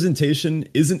 representation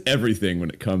isn't everything when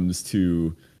it comes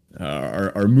to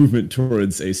our movement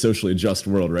towards a socially just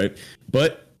world, right?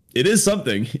 But it is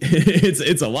something.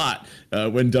 It's a lot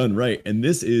when done right. And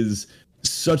this is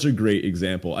such a great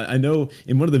example. I know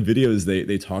in one of the videos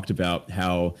they talked about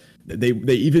how they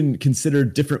even consider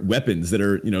different weapons that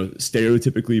are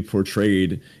stereotypically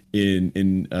portrayed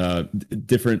in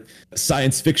different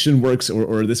science fiction works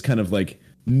or this kind of like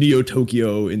Neo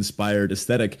Tokyo inspired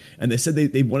aesthetic, and they said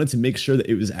they wanted to make sure that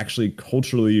it was actually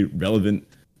culturally relevant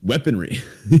weaponry,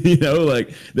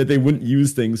 like that they wouldn't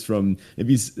use things from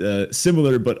maybe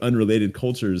similar but unrelated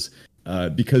cultures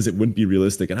because it wouldn't be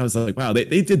realistic. And I was like, wow, they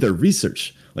did their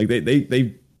research. Like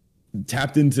they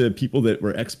tapped into people that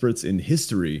were experts in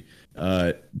history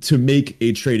to make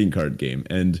a trading card game.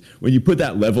 And when you put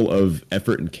that level of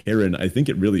effort and care in, I think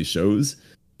it really shows.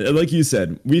 Like you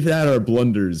said, we've had our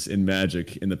blunders in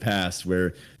Magic in the past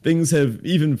where things have,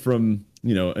 even from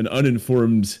an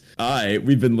uninformed eye,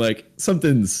 we've been like,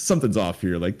 something's off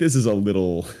here. Like this is a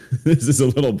little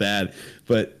bad.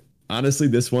 But honestly,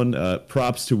 this one,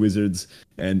 props to Wizards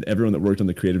and everyone that worked on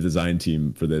the creative design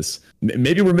team for this.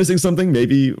 Maybe we're missing something.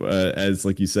 Maybe, as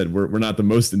like you said, we're not the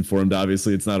most informed.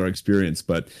 Obviously, it's not our experience.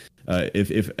 But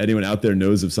if anyone out there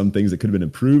knows of some things that could have been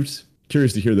improved,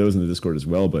 curious to hear those in the Discord as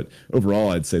well. But overall,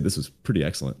 I'd say this was pretty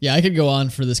excellent. Yeah, I could go on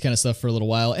for this kind of stuff for a little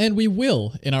while, and we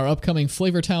will in our upcoming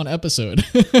Flavortown episode.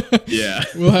 Yeah.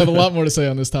 We'll have a lot more to say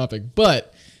on this topic.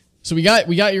 But so we got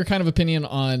your kind of opinion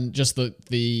on just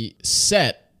the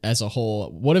set as a whole.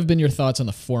 What have been your thoughts on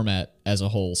the format as a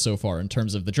whole so far in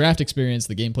terms of the draft experience,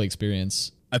 the gameplay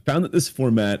experience? I found that this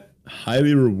format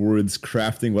highly rewards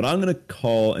crafting what I'm going to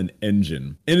call an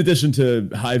engine. In addition to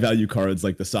high value cards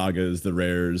like the sagas, the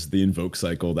rares, the invoke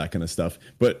cycle, that kind of stuff.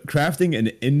 But crafting an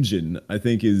engine, I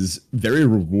think, is very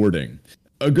rewarding.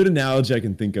 A good analogy I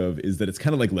can think of is that it's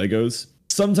kind of like Legos.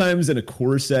 Sometimes in a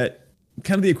core set,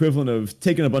 kind of the equivalent of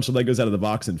taking a bunch of Legos out of the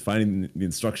box and finding the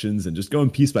instructions and just going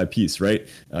piece by piece, right?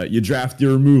 You draft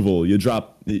your removal, you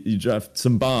draft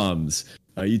some bombs,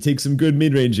 you take some good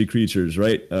mid-rangey creatures,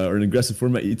 right? Or an aggressive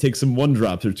format, you take some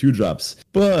 1-drops or 2-drops.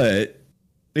 But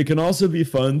it can also be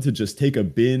fun to just take a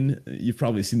bin. You've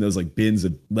probably seen those like bins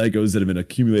of Legos that have been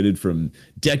accumulated from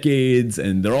decades,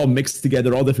 and they're all mixed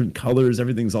together, all different colors.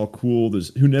 Everything's all cool.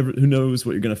 There's who knows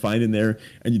what you're gonna find in there,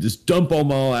 and you just dump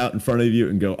them all out in front of you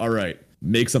and go, all right,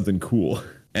 make something cool.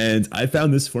 And I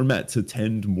found this format to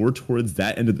tend more towards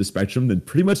that end of the spectrum than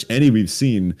pretty much any we've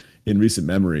seen in recent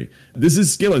memory. This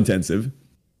is skill intensive.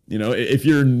 You know, if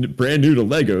you're brand new to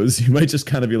Legos, you might just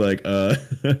kind of be like,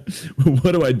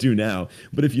 what do I do now?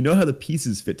 But if you know how the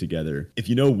pieces fit together, if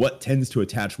you know what tends to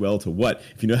attach well to what,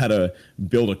 if you know how to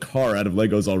build a car out of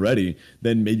Legos already,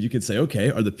 then maybe you could say,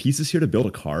 okay, are the pieces here to build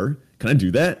a car? Can I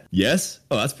do that? Yes.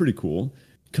 Oh, that's pretty cool.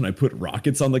 Can I put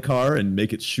rockets on the car and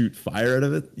make it shoot fire out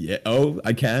of it? Yeah. Oh,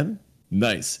 I can.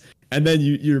 Nice. And then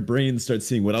your brain starts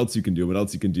seeing what else you can do, what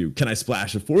else you can do. Can I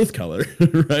splash a fourth color?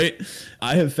 Right?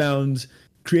 I have found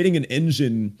creating an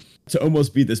engine to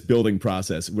almost be this building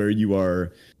process where you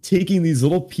are taking these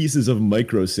little pieces of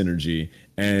micro synergy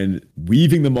and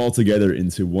weaving them all together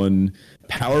into one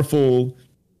powerful,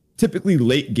 typically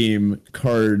late game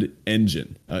card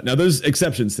engine. Now there's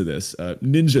exceptions to this.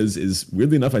 Ninjas is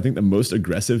weirdly enough, I think, the most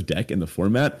aggressive deck in the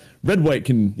format. Red-white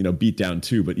can, beat down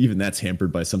too, but even that's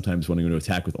hampered by sometimes wanting to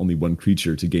attack with only one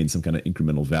creature to gain some kind of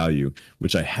incremental value,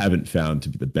 which I haven't found to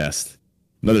be the best.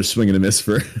 Another swing and a miss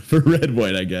for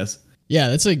red-white, I guess. Yeah,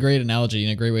 that's a great analogy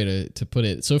and a great way to put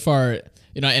it. So far,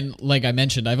 and like I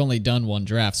mentioned, I've only done one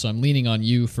draft, so I'm leaning on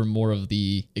you for more of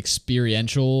the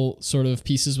experiential sort of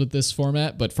pieces with this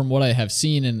format. But from what I have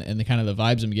seen and the kind of the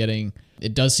vibes I'm getting,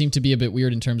 it does seem to be a bit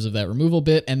weird in terms of that removal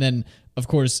bit. And then, of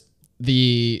course,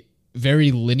 the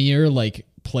very linear, like,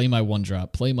 play my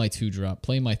 1-drop, play my 2-drop,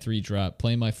 play my 3-drop,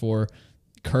 play my 4,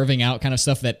 curving out kind of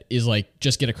stuff that is like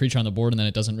just get a creature on the board and then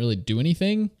it doesn't really do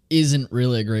anything isn't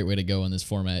really a great way to go in this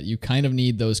format. You kind of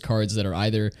need those cards that are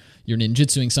either you're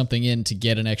ninjutsuing something in to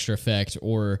get an extra effect,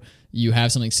 or you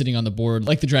have something sitting on the board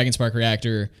like the Dragon Spark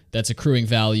Reactor that's accruing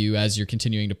value as you're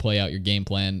continuing to play out your game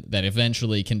plan that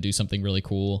eventually can do something really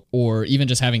cool, or even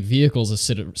just having vehicles that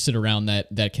sit around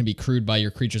that can be crewed by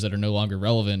your creatures that are no longer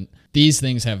relevant. These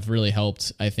things have really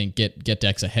helped, I think, get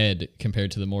decks ahead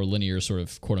compared to the more linear sort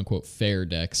of quote-unquote fair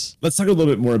decks. Let's talk a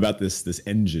little bit more about this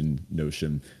engine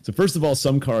notion. So first of all,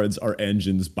 some cards are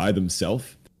engines by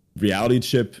themselves. Reality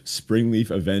Chip, Springleaf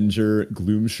Avenger,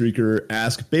 Gloom Shrieker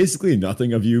ask basically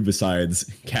nothing of you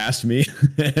besides cast me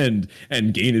and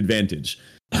gain advantage.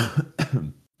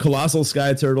 Colossal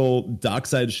Sky Turtle,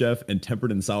 Dockside Chef, and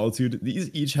Tempered in Solitude, these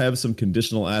each have some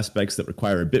conditional aspects that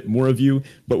require a bit more of you,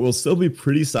 but will still be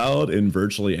pretty solid in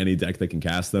virtually any deck that can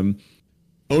cast them.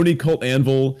 Oni Cult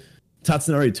Anvil,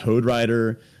 Tatsunari Toad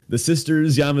Rider, the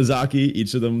Sisters Yamazaki,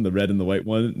 each of them, the red and the white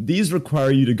one, these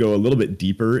require you to go a little bit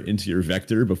deeper into your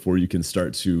vector before you can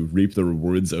start to reap the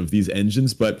rewards of these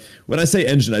engines. But when I say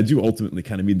engine, I do ultimately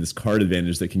kind of mean this card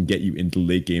advantage that can get you into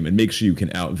late game and make sure you can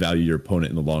outvalue your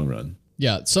opponent in the long run.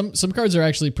 Yeah, some cards are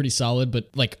actually pretty solid, but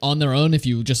like on their own, if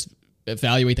you just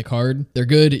evaluate the card, they're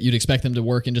good. You'd expect them to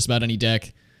work in just about any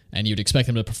deck, and you'd expect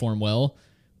them to perform well.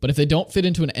 But if they don't fit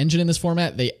into an engine in this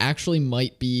format, they actually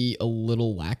might be a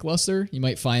little lackluster. You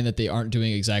might find that they aren't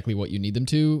doing exactly what you need them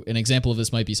to. An example of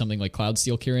this might be something like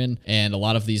Cloudsteel Kirin and a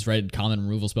lot of these red common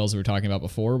removal spells we were talking about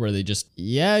before, where they just,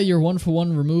 your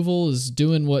 1-for-1 removal is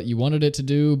doing what you wanted it to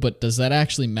do, but does that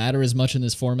actually matter as much in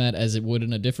this format as it would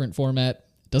in a different format?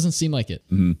 Doesn't seem like it.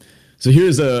 Mm-hmm. So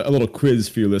here's a little quiz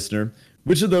for you, listener.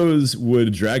 Which of those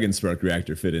would Dragon Spark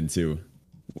Reactor fit into?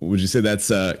 Would you say that's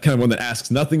kind of one that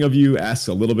asks nothing of you, asks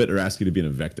a little bit, or asks you to be in a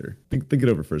vector? Think it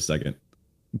over for a second.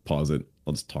 Pause it.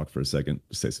 I'll just talk for a second,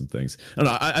 just say some things. I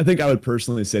don't know. I think I would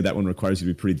personally say that one requires you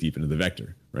to be pretty deep into the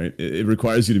vector, right? It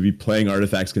requires you to be playing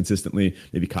artifacts consistently,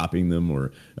 maybe copying them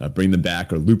or bringing them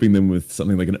back or looping them with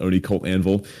something like an Oni Cult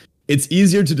Anvil. It's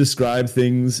easier to describe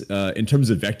things in terms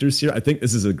of vectors here. I think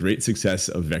this is a great success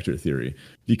of vector theory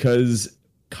because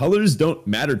colors don't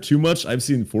matter too much. I've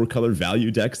seen 4-color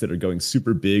value decks that are going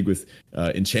super big with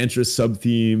Enchantress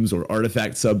sub-themes or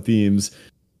Artifact sub-themes.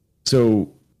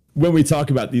 So when we talk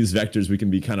about these vectors, we can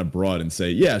be kind of broad and say,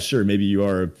 yeah, sure, maybe you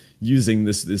are using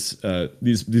these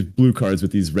blue cards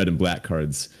with these red and black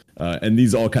cards, and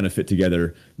these all kind of fit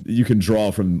together. You can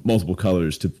draw from multiple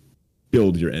colors to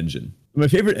build your engine. My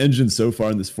favorite engine so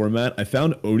far in this format, I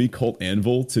found Oni Cult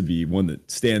Anvil to be one that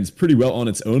stands pretty well on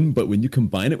its own, but when you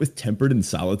combine it with Tempered and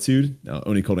Solitude, now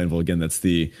Oni Cult Anvil, again, that's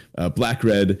the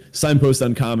black-red signpost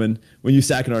uncommon. When you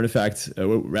sack an artifact,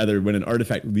 when an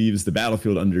artifact leaves the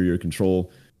battlefield under your control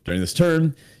during this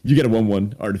turn, you get a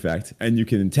 1/1 artifact, and you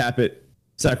can tap it,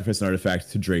 sacrifice an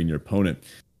artifact to drain your opponent.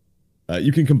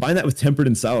 You can combine that with Tempered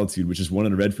and Solitude, which is 1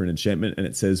 and a red for an enchantment, and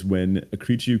it says when a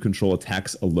creature you control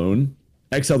attacks alone,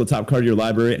 exile the top card of your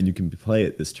library, and you can play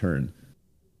it this turn.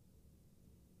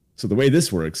 So the way this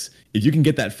works, if you can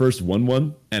get that first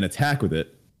 1/1 and attack with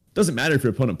it, doesn't matter if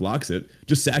your opponent blocks it,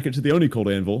 just sack it to the Oni Cold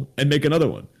Anvil and make another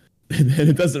one. And then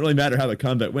it doesn't really matter how the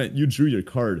combat went. You drew your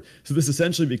card. So this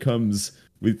essentially becomes,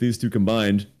 with these two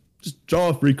combined, just draw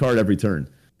a free card every turn,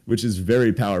 which is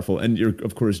very powerful. And you're,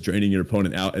 of course, draining your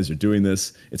opponent out as you're doing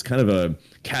this. It's kind of a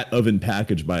cat oven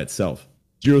package by itself.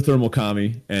 Geothermal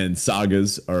Kami and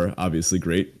Sagas are obviously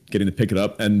great, getting to pick it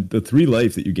up. And the 3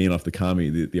 life that you gain off the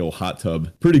Kami, the old hot tub,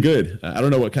 pretty good. I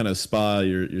don't know what kind of spa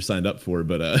you're signed up for,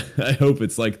 but I hope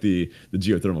it's like the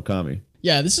Geothermal Kami.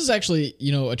 Yeah, this is actually,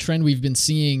 a trend we've been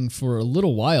seeing for a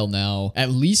little while now, at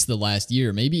least the last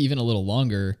year, maybe even a little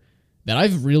longer, that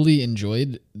I've really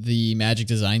enjoyed the Magic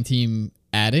design team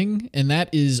adding, and that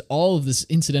is all of this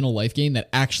incidental life gain that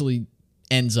actually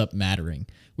ends up mattering.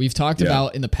 We've talked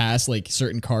about in the past, like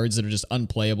certain cards that are just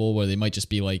unplayable, where they might just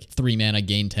be like 3 mana,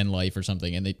 gain 10 life or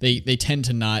something, and they tend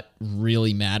to not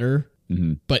really matter.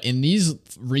 Mm-hmm. But in these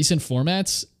recent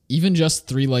formats, even just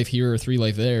 3 life here or 3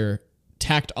 life there,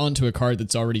 tacked onto a card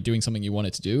that's already doing something you want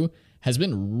it to do, has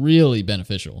been really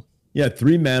beneficial. Yeah,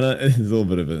 3 mana, is a little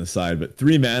bit of an aside, but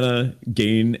 3 mana,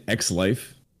 gain X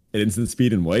life at instant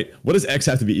speed in white. What does X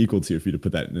have to be equal to for you to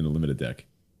put that in a limited deck?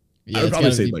 Yeah, I would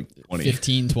probably say like 20.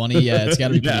 15, 20. Yeah, it's got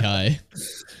to be pretty high.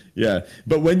 Yeah,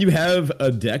 but when you have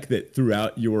a deck that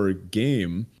throughout your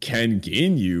game can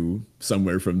gain you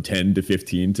somewhere from 10 to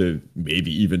 15 to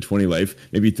maybe even 20 life,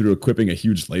 maybe through equipping a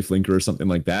huge lifelinker or something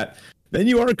like that, then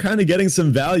you are kind of getting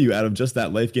some value out of just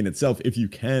that life gain itself if you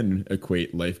can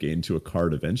equate life gain to a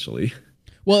card eventually.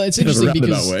 Well, it's interesting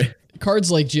because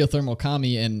cards like Geothermal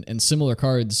Kami and similar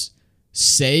cards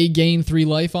say gain 3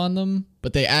 life on them,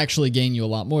 but they actually gain you a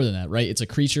lot more than that, right? It's a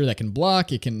creature that can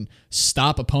block. It can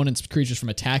stop opponents' creatures from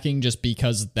attacking just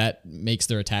because that makes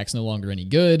their attacks no longer any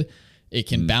good. It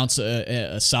can bounce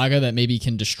a saga that maybe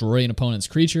can destroy an opponent's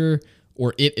creature,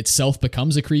 or it itself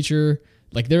becomes a creature.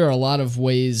 Like, there are a lot of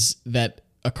ways that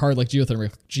a card like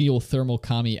Geothermal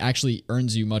Kami actually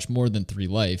earns you much more than 3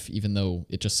 life, even though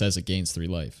it just says it gains 3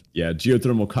 life. Yeah,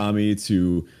 Geothermal Kami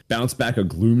to bounce back a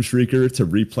Gloom Shrieker, to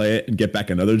replay it and get back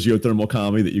another Geothermal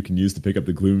Kami that you can use to pick up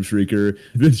the Gloom Shrieker,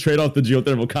 then trade off the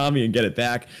Geothermal Kami and get it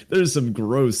back. There's some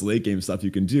gross late game stuff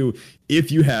you can do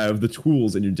if you have the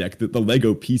tools in your deck, the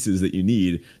Lego pieces that you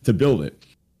need to build it.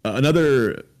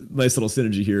 Another nice little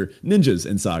synergy here, ninjas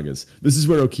and sagas. This is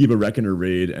where Okiba Reckoner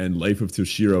Raid and Life of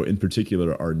Toshiro in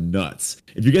particular are nuts.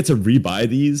 If you get to rebuy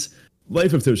these,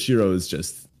 Life of Toshiro is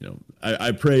just,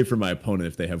 I pray for my opponent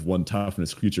if they have 1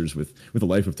 toughness creatures with a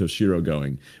Life of Toshiro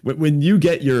going. When you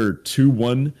get your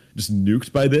 2/1 just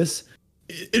nuked by this,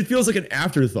 it feels like an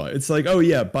afterthought. It's like, oh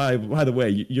yeah, by the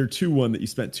way, your 2/1 that you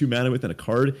spent 2 mana with in a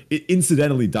card, it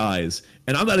incidentally dies.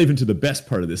 And I'm not even to the best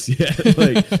part of this yet.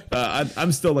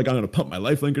 I'm still like, I'm going to pump my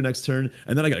lifelinker next turn,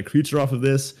 and then I got a creature off of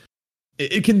this.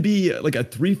 It can be like a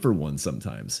 3-for-1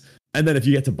 sometimes. And then if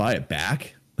you get to buy it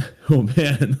back, oh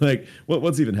man, like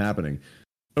what's even happening?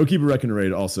 Okiba Reckoner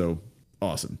Raid also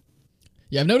awesome.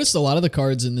 Yeah, I've noticed a lot of the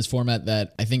cards in this format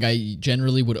that I think I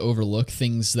generally would overlook,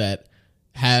 things that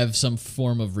have some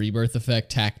form of rebirth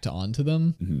effect tacked onto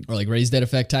them, or like raise dead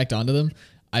effect tacked onto them,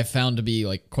 I found to be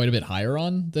like quite a bit higher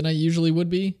on than I usually would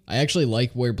be. I actually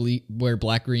like where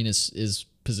black green is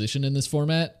positioned in this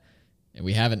format, and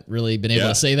we haven't really been able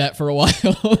to say that for a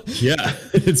while. Yeah,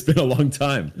 it's been a long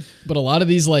time. But a lot of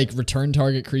these like return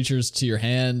target creatures to your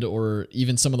hand, or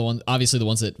even some of the ones, obviously the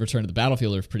ones that return to the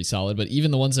battlefield are pretty solid, but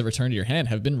even the ones that return to your hand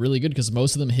have been really good because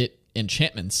most of them hit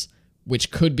enchantments,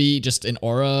 which could be just an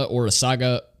aura or a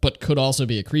saga, but could also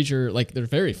be a creature. Like, they're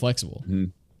very flexible. Mm-hmm.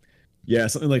 Yeah,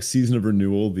 something like Season of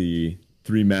Renewal, the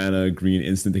 3 mana green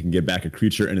instant that can get back a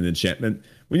creature and an enchantment.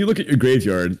 when you look at your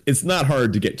graveyard, it's not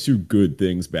hard to get two good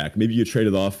things back. Maybe you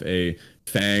traded off a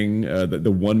Fang, the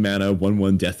 1-mana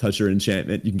 1/1 Death Toucher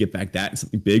enchantment. You can get back that and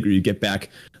something big, or you get back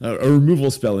a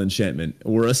removal spell enchantment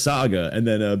or a Saga, and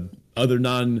then a other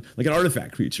like an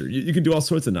artifact creature. You can do all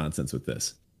sorts of nonsense with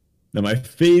this. Now, my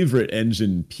favorite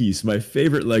engine piece, my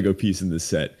favorite Lego piece in this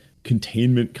set,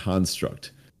 Containment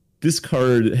Construct. This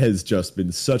card has just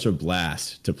been such a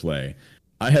blast to play.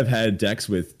 I have had decks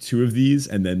with 2 of these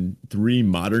and then 3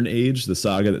 Modern Age, the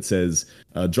saga that says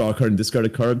draw a card and discard a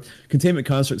card. Containment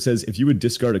Construct says if you would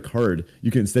discard a card, you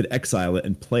can instead exile it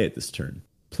and play it this turn.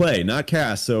 Play, not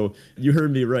cast. So you heard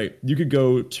me right. You could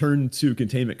go turn 2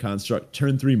 Containment Construct,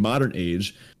 turn 3 Modern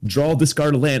Age, draw,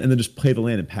 discard a land, and then just play the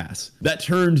land and pass. That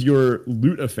turned your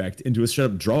loot effect into a straight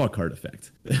up draw a card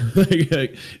effect.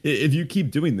 like, if you keep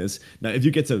doing this, now if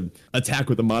you get to attack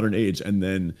with a Modern Age and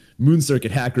then Moon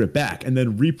Circuit Hacker it back and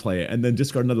then replay it and then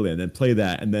discard another land and then play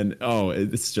that and then,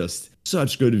 it's just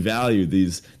such good value.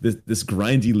 This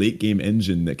grindy late game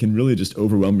engine that can really just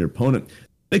overwhelm your opponent.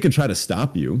 They can try to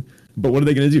stop you. But what are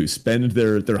they going to do? Spend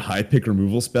their high pick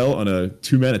removal spell on a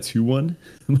 2-mana 2/1?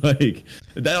 Like,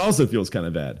 that also feels kind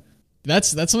of bad.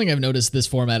 That's something I've noticed this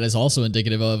format is also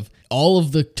indicative of. All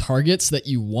of the targets that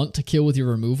you want to kill with your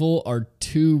removal are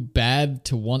too bad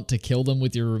to want to kill them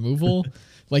with your removal.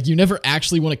 Like, you never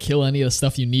actually want to kill any of the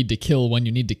stuff you need to kill when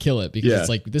you need to kill it, because it's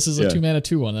like, this is a 2-mana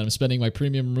 2/1 that I'm spending my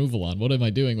premium removal on. What am I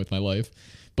doing with my life?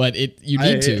 But you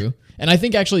need to. And I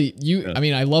think actually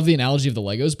I love the analogy of the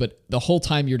Legos, but the whole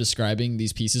time you're describing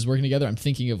these pieces working together, I'm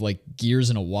thinking of like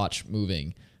gears in a watch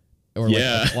moving, or like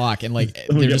a clock, and like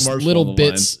there's little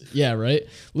bits. Yeah, right.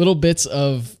 Little bits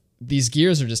of these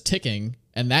gears are just ticking,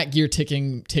 and that gear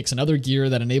ticking ticks another gear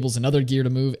that enables another gear to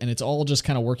move, and it's all just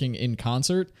kind of working in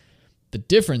concert. The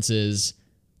difference is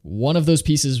one of those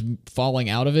pieces falling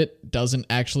out of it doesn't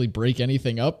actually break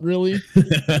anything up, really,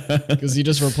 because you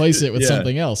just replace it with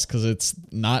something else, because it's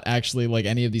not actually like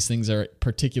any of these things are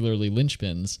particularly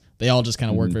linchpins. They all just kind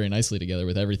of work very nicely together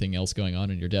with everything else going on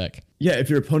in your deck. Yeah,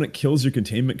 if your opponent kills your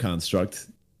Containment Construct,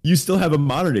 you still have a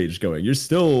Modern Age going. You're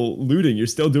still looting. You're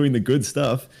still doing the good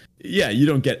stuff. Yeah, you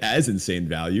don't get as insane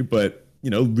value, but,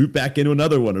 loot back into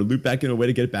another one or loot back into a way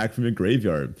to get it back from your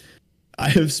graveyard. I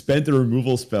have spent a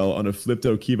removal spell on a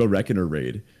Flipto Kiva Reckoner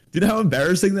raid. Do you know how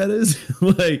embarrassing that is?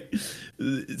 Like,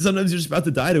 sometimes you're just about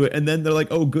to die to it, and then they're like,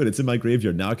 oh, good, it's in my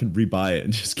graveyard. Now I can rebuy it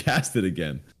and just cast it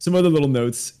again. Some other little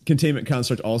notes. Containment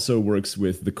Construct also works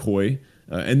with the Koi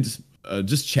and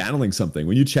just channeling something.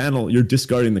 When you channel, you're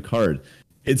discarding the card.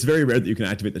 It's very rare that you can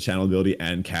activate the channel ability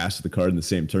and cast the card in the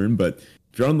same turn, but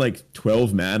if you're on like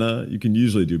 12 mana, you can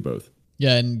usually do both.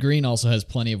 Yeah, and green also has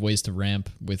plenty of ways to ramp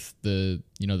with the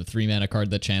 3-mana card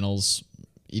that channels.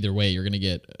 Either way, you're going to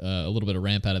get a little bit of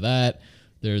ramp out of that.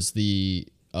 There's the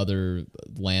other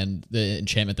land, the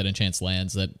enchantment that enchants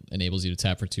lands that enables you to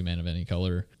tap for 2 mana of any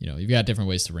color. You've got different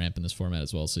ways to ramp in this format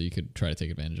as well, so you could try to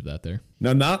take advantage of that there.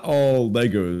 Now, not all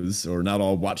Legos or not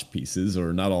all watch pieces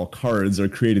or not all cards are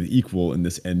created equal in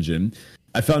this engine.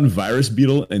 I found Virus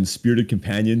Beetle and Spirited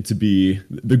Companion to be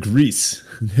the grease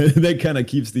that kind of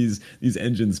keeps these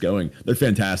engines going. They're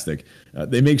fantastic.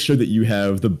 They make sure that you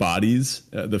have the bodies,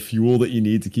 the fuel that you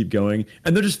need to keep going,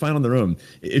 and they're just fine on their own.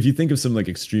 If you think of some like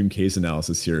extreme case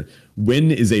analysis here,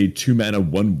 when is a 2-mana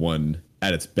 1/1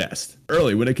 at its best?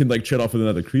 Early, when it can like trade off with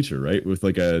another creature, right? With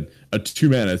like a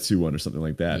 2-mana 2/1 or something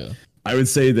like that. Yeah. I would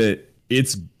say that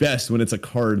it's best when it's a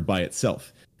card by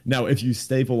itself. Now, if you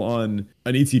staple on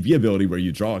an ETB ability where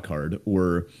you draw a card,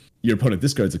 or your opponent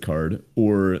discards a card,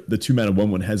 or the 2-mana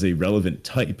 1/1 has a relevant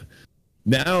type,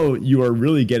 now you are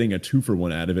really getting a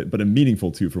 2-for-1 out of it, but a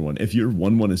meaningful 2-for-1. If your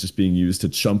 1/1 is just being used to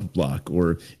chump block,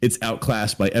 or it's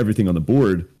outclassed by everything on the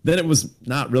board, then it was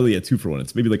not really a 2-for-1.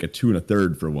 It's maybe like a 2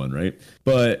 1/3 for 1, right?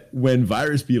 But when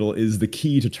Virus Beetle is the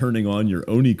key to turning on your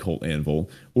Oni Cult Anvil,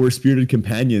 or Spirited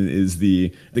Companion is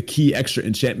the key extra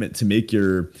enchantment to make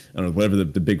your, I don't know, whatever the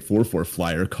big 4/4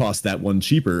 flyer cost that one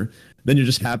cheaper, then you're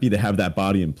just happy to have that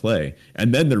body in play.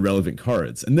 And then they're relevant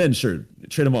cards. And then, sure,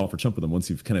 trade them off or chump with them once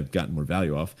you've kind of gotten more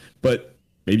value off. But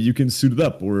maybe you can suit it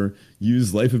up or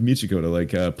use Life of Michiko to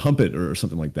like pump it or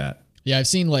something like that. Yeah, I've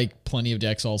seen like plenty of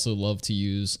decks also love to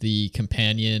use the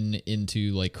companion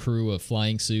into like crew of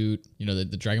flying suit, the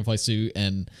dragonfly suit,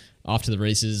 and off to the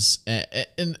races.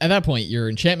 And at that point, your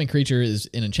enchantment creature is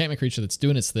an enchantment creature that's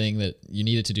doing its thing that you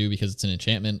need it to do because it's an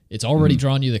enchantment. It's already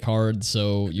drawn you the card,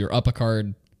 so you're up a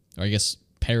card, or I guess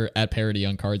at parity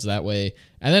on cards that way.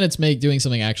 And then it's doing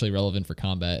something actually relevant for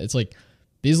combat. It's like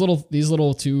these little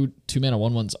 2-mana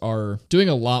 1/1s are doing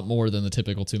a lot more than the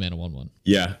typical 2-mana 1/1.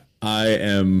 Yeah, I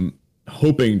am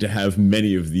hoping to have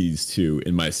many of these too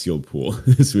in my sealed pool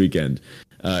this weekend.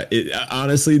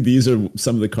 Honestly, these are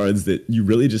some of the cards that you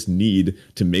really just need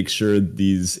to make sure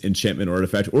these enchantment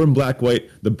artifact, or in black white,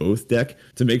 the both deck,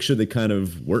 to make sure they kind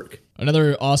of work.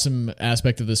 Another awesome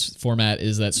aspect of this format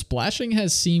is that splashing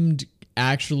has seemed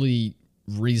actually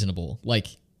reasonable. Like,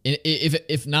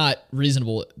 if not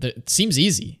reasonable, it seems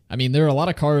easy. I mean, there are a lot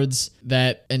of cards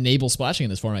that enable splashing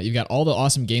in this format. You've got all the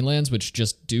awesome gain lands, which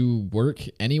just do work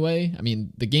anyway. I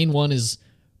mean, the gain one is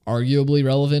arguably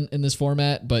relevant in this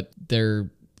format, but they're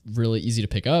really easy to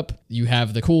pick up. You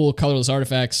have the cool colorless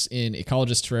artifacts in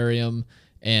Ecologist Terrarium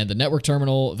and the network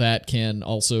terminal that can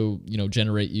also,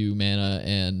 generate you mana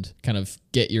and kind of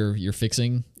get your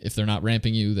fixing. If they're not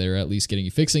ramping you, they're at least getting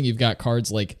you fixing. You've got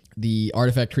cards like the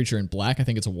artifact creature in black. I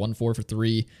think it's a 1/4 for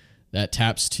 3 that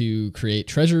taps to create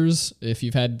treasures if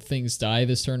you've had things die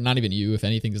this turn. Not even you, if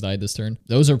anything's died this turn.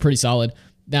 Those are pretty solid.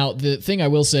 Now, the thing I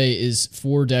will say is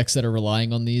for decks that are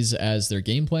relying on these as their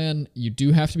game plan, you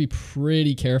do have to be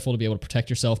pretty careful to be able to protect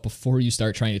yourself before you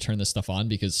start trying to turn this stuff on,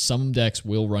 because some decks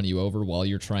will run you over while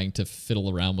you're trying to fiddle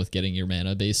around with getting your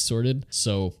mana base sorted.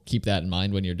 So keep that in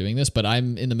mind when you're doing this. But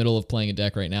I'm in the middle of playing a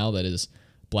deck right now that is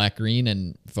black-green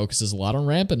and focuses a lot on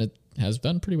ramp, and it has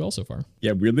done pretty well so far.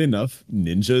 Yeah, weirdly enough,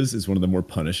 Ninjas is one of the more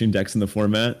punishing decks in the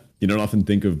format. You don't often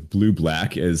think of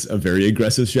blue-black as a very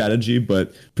aggressive strategy,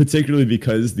 but particularly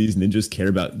because these Ninjas care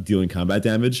about dealing combat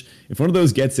damage, if one of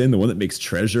those gets in, the one that makes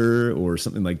treasure or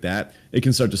something like that, it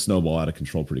can start to snowball out of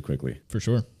control pretty quickly. For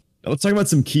sure. Now let's talk about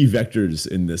some key vectors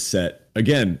in this set.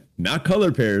 Again, not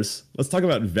color pairs. Let's talk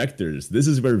about vectors. This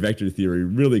is where vector theory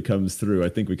really comes through. I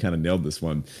think we kind of nailed this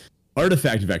one.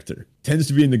 Artifact vector tends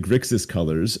to be in the Grixis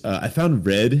colors. I found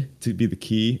red to be the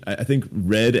key. I think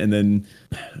red and then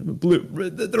blue,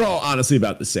 they're all honestly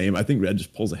about the same. I think red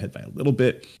just pulls ahead by a little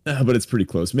bit, but it's pretty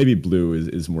close. Maybe blue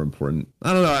is more important.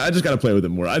 I don't know. I just got to play with it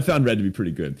more. I found red to be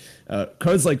pretty good.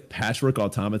 Cards like Patchwork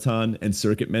Automaton and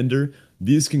Circuit Mender,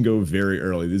 these can go very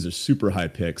early. These are super high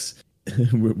picks,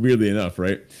 weirdly enough,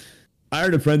 right?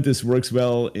 Iron Apprentice works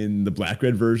well in the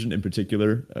black-red version in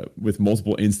particular, with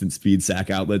multiple instant speed sack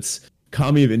outlets.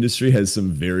 Kami of Industry has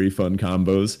some very fun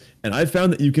combos, and I've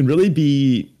found that you can really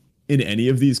be in any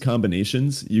of these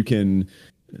combinations. You can,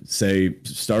 say,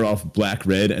 start off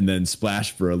black-red and then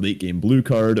splash for a late-game blue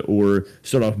card, or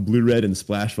start off blue-red and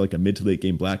splash for like a mid to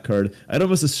late-game black card. I had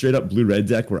almost a straight-up blue-red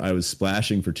deck where I was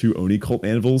splashing for 2 Oni Cult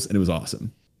Anvils, and it was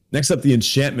awesome. Next up, the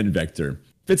Enchantment Vector.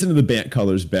 Fits into the Bant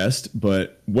colors best,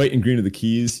 but white and green are the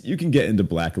keys. You can get into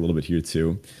black a little bit here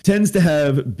too. Tends to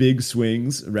have big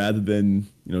swings rather than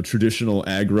traditional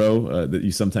aggro that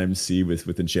you sometimes see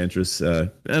with Enchantress.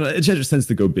 And Enchantress tends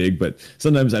to go big, but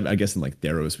sometimes I guess in like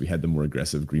Theros we had the more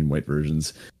aggressive green-white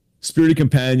versions. Spirited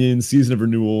Companion, Season of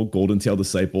Renewal, Golden Tail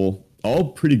Disciple,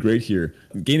 all pretty great here.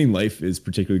 Gaining life is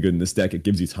particularly good in this deck. It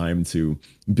gives you time to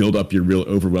build up your real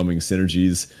overwhelming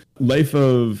synergies. Life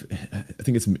of, I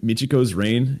think it's Michiko's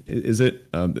Reign, is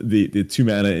it? The 2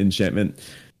 mana enchantment.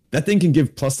 That thing can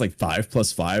give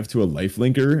 +5/+5 to a life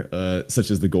linker,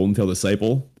 such as the Golden Tail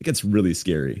Disciple. It gets really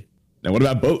scary. Now, what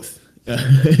about both?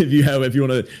 If you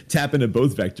want to tap into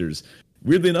both vectors.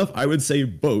 Weirdly enough, I would say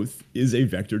both is a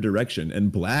vector direction,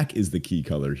 and black is the key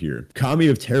color here. Kami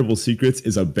of Terrible Secrets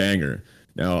is a banger.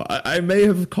 Now, I may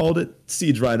have called it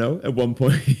Siege Rhino at one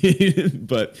point,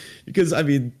 but because, I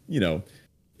mean,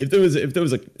 if there was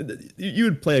you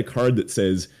would play a card that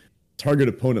says, target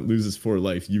opponent loses 4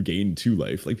 life, you gain 2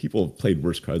 life. Like, people have played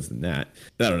worse cards than that.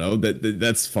 I don't know.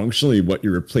 That's functionally what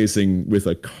you're replacing with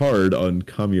a card on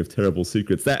Kami of Terrible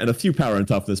Secrets. That and a few power and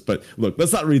toughness. But look,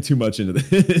 let's not read too much into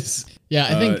this.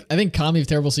 Yeah, I think Kami of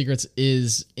Terrible Secrets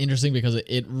is interesting because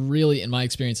it really, in my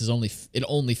experience,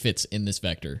 only fits in this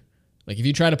vector. Like, if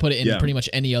you try to put it in pretty much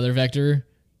any other vector,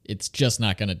 it's just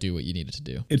not going to do what you need it to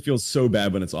do. It feels so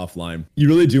bad when it's offline. You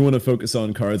really do want to focus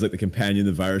on cards like the Companion,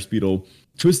 the Virus Beetle,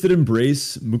 Twisted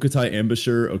Embrace, Mukotai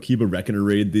Ambusher, Okiba Reckoner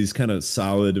Raid, these kind of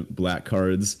solid black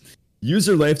cards.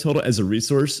 User life total as a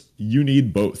resource, you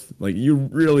need both. Like, you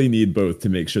really need both to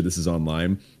make sure this is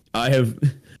online. I have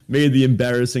made the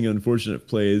embarrassing and unfortunate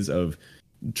plays of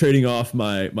trading off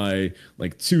my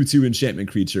like 2/2 enchantment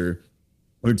creature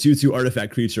or 2/2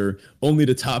 artifact creature only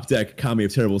to top deck Kami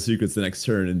of Terrible Secrets the next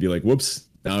turn and be like, whoops,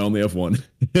 now I only have 1.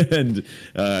 And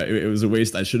it was a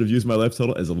waste. I should have used my life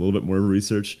total as a little bit more of a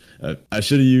research. I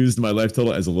should have used my life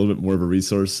total as a little bit more of a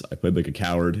resource. I played like a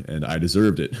coward, and I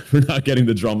deserved it for not getting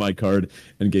to draw my card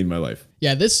and gain my life.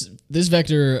 Yeah, this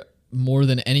vector, more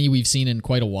than any we've seen in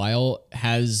quite a while,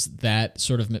 has that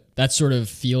sort of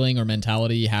feeling or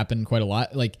mentality happen quite a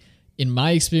lot. Like, in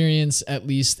my experience, at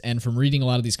least, and from reading a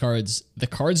lot of these cards, the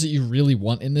cards that you really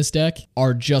want in this deck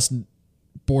are just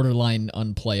borderline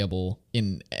unplayable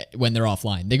when they're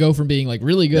offline. They go from being like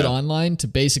really good online to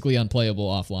basically unplayable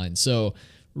offline. So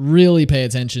really pay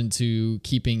attention to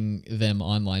keeping them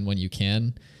online when you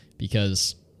can,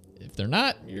 because if they're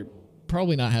not, you're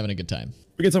probably not having a good time.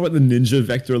 We can talk about the ninja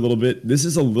vector a little bit. This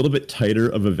is a little bit tighter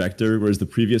of a vector, whereas the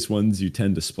previous ones you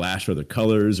tend to splash for other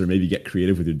colors or maybe get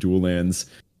creative with your dual lands.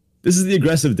 This is the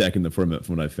aggressive deck in the format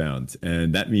from what I found,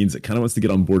 and that means it kind of wants to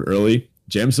get on board early,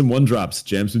 jam some 1-drops,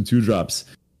 jam some 2-drops,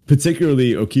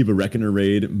 particularly Okiba Reckoner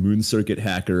Raid, Moon Circuit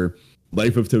Hacker,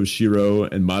 Life of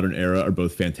Toshiro, and Modern Era are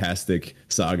both fantastic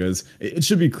sagas. It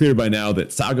should be clear by now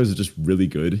that sagas are just really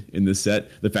good in this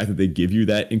set. The fact that they give you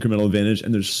that incremental advantage,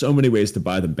 and there's so many ways to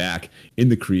buy them back in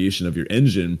the creation of your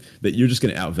engine that you're just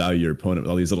going to outvalue your opponent with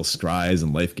all these little scries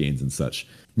and life gains and such.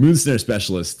 Moonsnare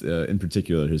Specialist in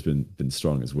particular has been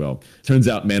strong as well. Turns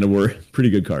out Mana War, pretty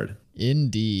good card.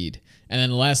 Indeed. And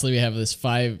then lastly, we have this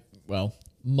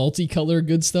multicolor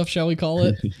good stuff, shall we call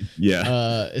it?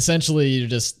 Yeah. Essentially, you're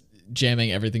just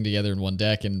jamming everything together in one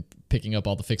deck and picking up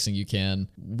all the fixing you can.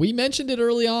 We mentioned it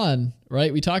early on,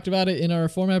 right? We talked about it in our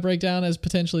format breakdown as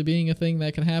potentially being a thing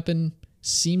that can happen.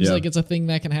 Seems like it's a thing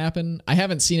that can happen. I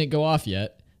haven't seen it go off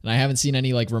yet, and I haven't seen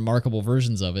any like remarkable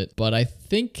versions of it, but I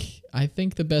think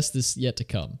the best is yet to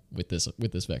come with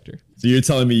this vector. So you're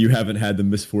telling me you haven't had the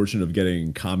misfortune of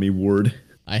getting Kami Ward?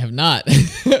 I have not,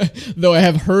 though I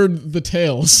have heard the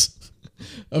tales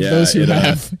of those who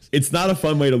have. It's not a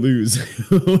fun way to lose.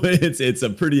 It's a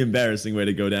pretty embarrassing way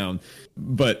to go down,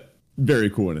 but very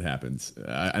cool when it happens.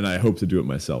 And I hope to do it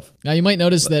myself. Now, you might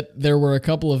notice that there were a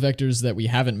couple of vectors that we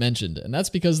haven't mentioned, and that's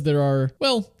because there are,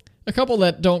 a couple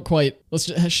that don't quite,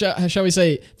 shall we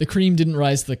say, the cream didn't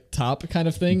rise to the top kind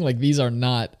of thing. Like, these are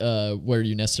not where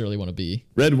you necessarily want to be.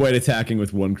 Red-white attacking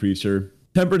with one creature.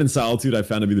 Tempered in Solitude I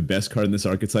found to be the best card in this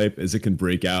archetype, as it can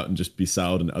break out and just be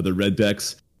solid in other red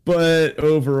decks. But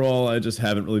overall, I just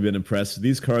haven't really been impressed.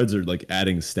 These cards are like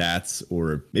adding stats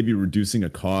or maybe reducing a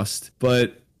cost,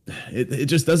 but it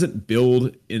just doesn't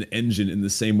build an engine in the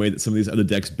same way that some of these other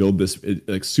decks build this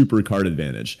like super card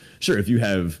advantage. Sure, if you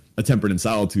have a Tempered in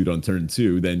Solitude on turn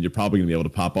 2, then you're probably going to be able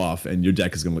to pop off and your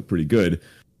deck is going to look pretty good.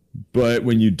 But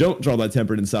when you don't draw that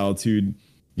Tempered in Solitude,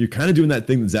 you're kind of doing that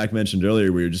thing that Zach mentioned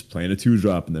earlier where you're just playing a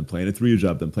 2-drop and then playing a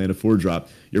 3-drop, then playing a 4-drop.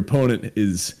 Your opponent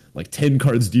is like 10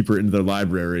 cards deeper into their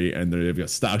library and they've got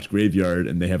stocked graveyard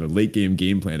and they have a late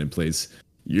game plan in place.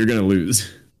 You're going to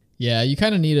lose. Yeah, you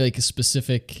kind of need like a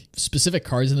specific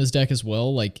cards in this deck as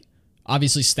well. Like,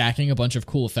 obviously stacking a bunch of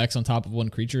cool effects on top of one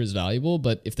creature is valuable,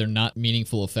 but if they're not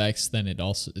meaningful effects, then it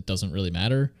doesn't really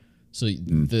matter. So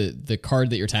the card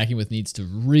that you're attacking with needs to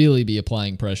really be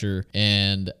applying pressure,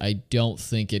 and I don't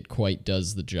think it quite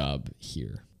does the job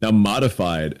here. Now,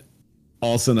 Modified,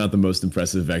 also not the most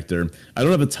impressive vector. I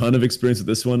don't have a ton of experience with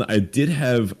this one. I did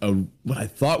have what I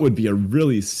thought would be a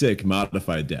really sick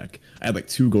Modified deck. I had like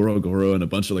 2 Goro and a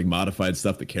bunch of like modified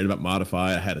stuff that cared about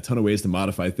Modify. I had a ton of ways to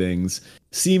modify things.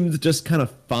 Seemed just kind of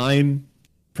fine,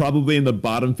 probably in the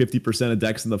bottom 50% of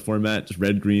decks in the format, just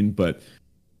red-green, but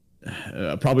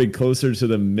probably closer to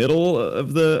the middle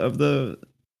of the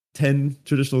 10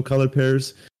 traditional color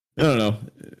pairs. I don't know.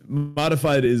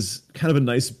 Modified is kind of a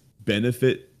nice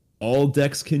benefit all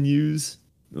decks can use.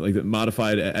 Like that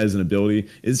Modified as an ability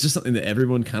is just something that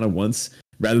everyone kind of wants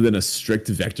rather than a strict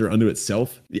vector unto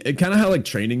itself. It kind of how like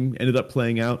Training ended up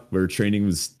playing out, where Training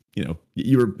was,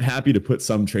 you were happy to put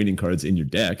some training cards in your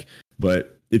deck,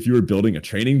 but if you were building a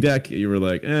training deck, you were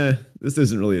like, this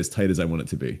isn't really as tight as I want it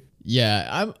to be.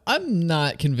 Yeah, I'm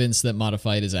not convinced that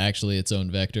Modified is actually its own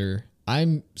vector.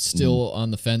 I'm still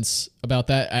on the fence about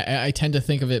that. I tend to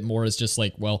think of it more as just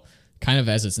like, kind of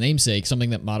as its namesake, something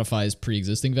that modifies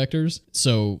pre-existing vectors.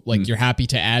 So like you're happy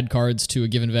to add cards to a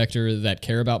given vector that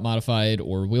care about Modified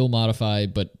or will modify,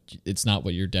 but it's not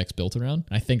what your deck's built around.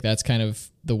 I think that's kind of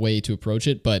the way to approach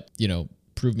it, but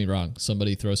prove me wrong.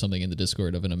 Somebody throw something in the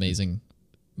Discord of an amazing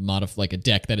like a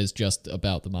deck that is just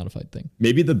about the Modified thing.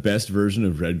 Maybe the best version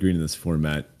of red-green in this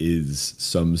format is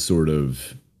some sort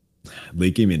of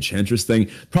late game Enchantress thing.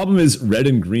 Problem is red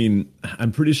and green,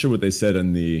 I'm pretty sure what they said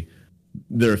on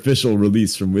their official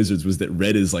release from Wizards was that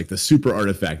red is like the super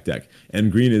artifact deck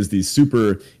and green is the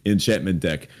super enchantment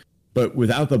deck. But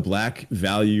without the black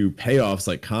value payoffs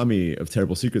like Kami of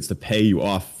Terrible Secrets to pay you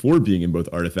off for being in both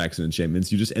artifacts and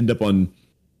enchantments, you just end up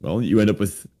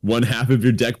with one half of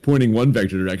your deck pointing one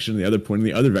vector direction, the other pointing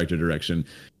the other vector direction.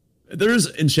 There's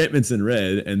enchantments in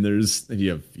red, and there's maybe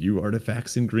a few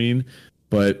artifacts in green,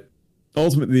 but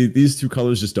ultimately, these two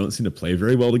colors just don't seem to play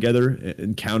very well together.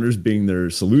 And counters being their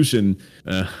solution,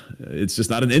 it's just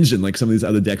not an engine like some of these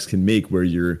other decks can make, where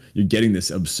you're getting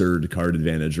this absurd card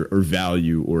advantage or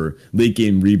value or late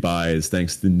game rebuys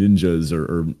thanks to ninjas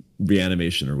or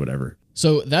reanimation or whatever.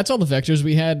 So that's all the vectors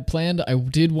we had planned. I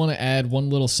did want to add one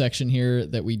little section here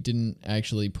that we didn't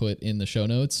actually put in the show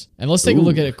notes, and let's take a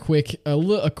look at a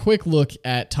quick look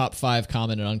at top 5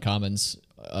 common and uncommons.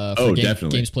 Definitely.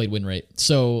 Games played win rate.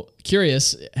 So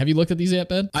curious, have you looked at these yet,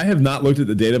 Ben? I have not looked at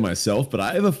the data myself, but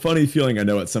I have a funny feeling I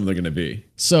know what some of them are going to be.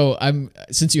 So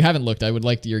since you haven't looked, I would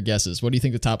like your guesses. What do you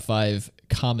think the top 5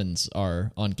 commons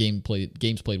are on games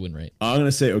played win rate? I'm going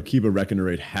to say Okiba Reckoner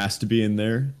Rate has to be in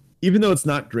there. Even though it's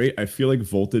not great, I feel like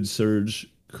Voltage Surge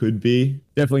could be.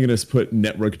 Definitely going to put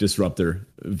Network Disruptor,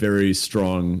 very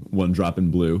strong one drop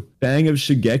in blue. Bang of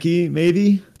Shigeki,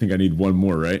 maybe? I think I need one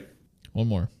more, right? One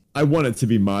more. I want it to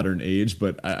be Modern Age,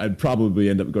 but I'd probably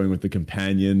end up going with the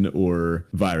Companion or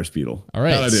Virus Beetle. All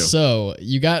right, so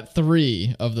you got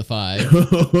 3 of the 5.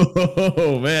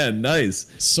 Oh, man, nice.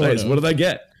 Nice. What did I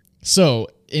get? So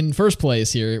in first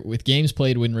place here with games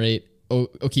played win rate,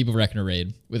 Okiba Reckoner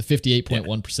Raid with a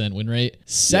 58.1% win rate.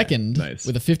 Second,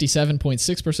 with a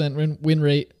 57.6% win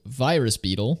rate, Virus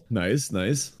Beetle. Nice.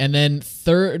 And then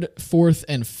third, fourth,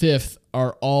 and fifth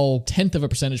are all 10th of a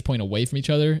percentage point away from each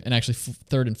other, and actually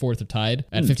third and fourth are tied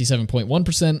at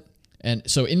 57.1%. And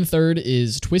so in third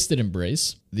is Twisted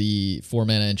Embrace, the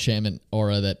 4-mana enchantment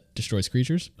aura that destroys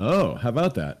creatures. Oh, how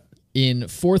about that? In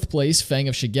fourth place, Fang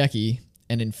of Shigeki.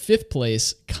 And in fifth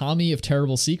place, Kami of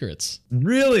Terrible Secrets.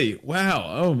 Really? Wow.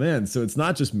 Oh, man. So it's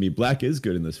not just me. Black is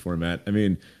good in this format. I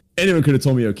mean, anyone could have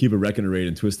told me Okiba Reckoner Raid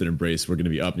and Twisted Embrace were going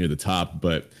to be up near the top,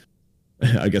 but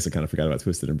I guess I kind of forgot about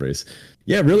Twisted Embrace.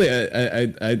 Yeah, really,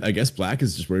 I guess Black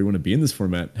is just where you want to be in this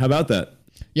format. How about that?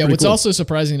 Yeah, what's also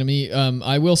surprising to me,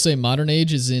 I will say Modern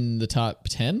Age is in the top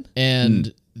 10,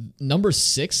 and number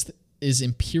 6th is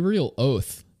Imperial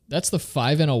Oath. That's the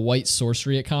 5 and a white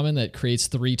sorcery at common that creates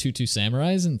 3/2/2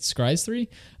 samurais and scries 3.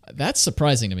 That's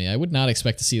surprising to me. I would not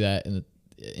expect to see that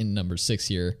in number 6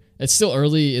 here. It's still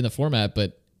early in the format,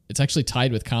 but it's actually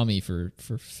tied with Kami for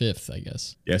 5th, I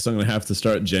guess. Yeah, so I'm going to have to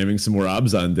start jamming some more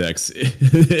Abzan decks.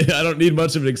 I don't need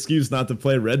much of an excuse not to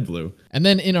play red-blue. And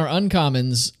then in our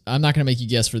uncommons, I'm not going to make you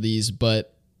guess for these,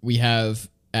 but we have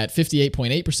at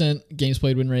 58.8% games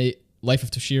played win rate, Life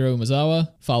of Toshiro Umezawa,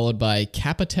 followed by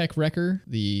Kappa-Tech Wrecker,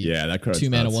 the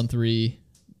 2-mana 1/3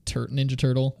 Ninja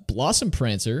Turtle. Blossom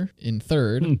Prancer in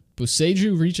third.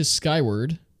 Boseiju Reaches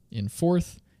Skyward in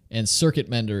fourth. And Circuit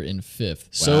Mender in fifth. Wow.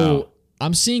 So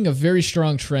I'm seeing a very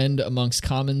strong trend amongst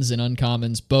commons and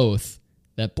uncommons both,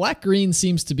 that black-green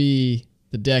seems to be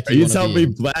the deck you want to be. Are you telling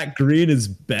me black-green is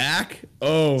back?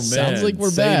 Oh, man. Sounds like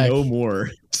we're back. Say no more.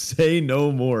 Say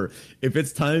no more. If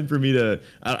it's time for me to,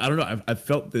 I don't know. I've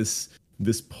felt this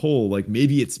pull. Like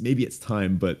maybe it's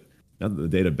time, but now that the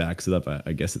data backs it up,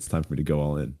 I guess it's time for me to go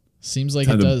all in. Seems like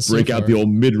it does. Break out the old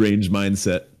mid-range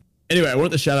mindset. Anyway, I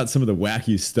wanted to shout out some of the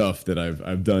wacky stuff that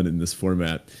I've done in this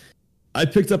format. I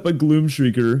picked up a Gloom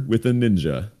Shrieker with a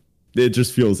ninja. It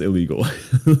just feels illegal.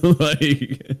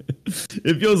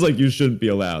 It feels like you shouldn't be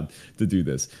allowed to do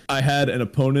this. I had an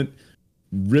opponent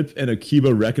rip an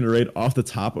Okiba Reckoner Raid off the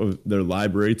top of their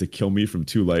library to kill me from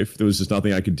 2 life. There was just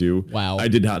nothing I could do. Wow. I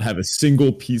did not have a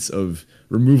single piece of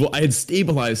removal. I had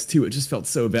stabilized too. It just felt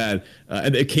so bad.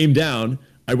 And it came down.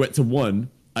 I went to 1.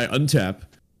 I untap.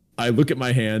 I look at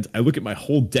my hand. I look at my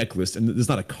whole deck list, and there's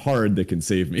not a card that can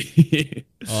save me.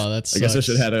 Oh, that's. I guess I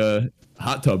should have had a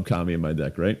Hot Tub Kami in my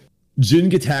deck, right? Jin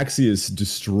Gataxias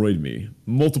destroyed me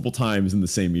multiple times in the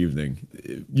same evening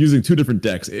using 2 different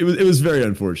decks. It was very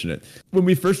unfortunate. When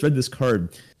we first read this card,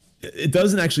 it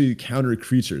doesn't actually counter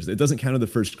creatures. It doesn't counter the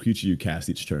first creature you cast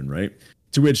each turn, right?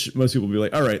 To which most people will be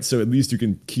like, all right, so at least you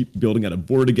can keep building out a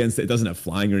board against it. It doesn't have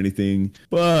flying or anything.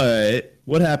 But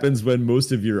what happens when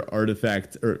most of your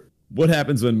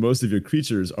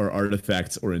creatures are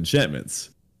artifacts or enchantments?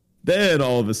 Then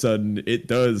all of a sudden, it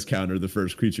does counter the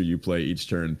first creature you play each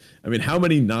turn. I mean, how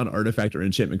many non-artifact or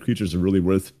enchantment creatures are really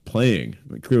worth playing?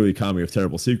 I mean, clearly, Kami of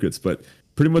Terrible Secrets, but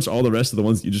pretty much all the rest of the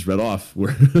ones that you just read off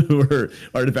were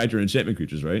artifact or enchantment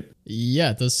creatures, right? Yeah,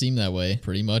 it does seem that way.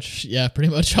 Pretty much. Yeah, pretty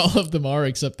much all of them are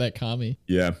except that Kami.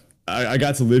 Yeah. I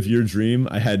got to live your dream.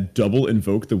 I had double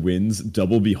Invoke the Winds,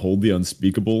 double Behold the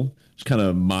Unspeakable, just kind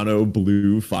of mono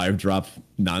blue 5-drop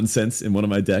nonsense in one of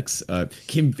my decks.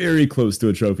 Came very close to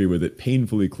a trophy with it,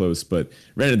 painfully close, but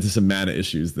ran into some mana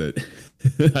issues that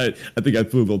I think I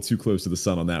flew a little too close to the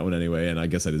sun on that one anyway, and I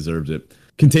guess I deserved it.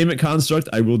 Containment Construct,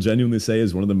 I will genuinely say,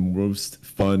 is one of the most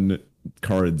fun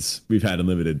cards we've had in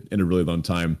Limited in a really long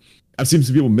time. I've seen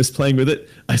some people misplaying with it.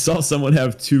 I saw someone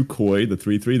have 2 koi, the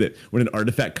 3/3, that when an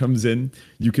artifact comes in,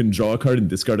 you can draw a card and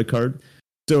discard a card.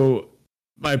 So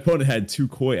my opponent had 2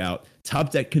 koi out,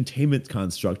 top deck containment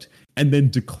construct, and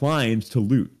then declined to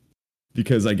loot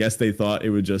because I guess they thought it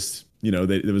would just,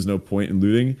 there was no point in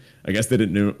looting. I guess they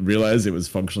didn't realize it was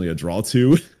functionally a draw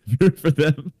 2 for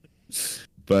them.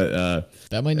 But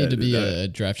that might need to be a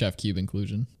Draft Chaff Cube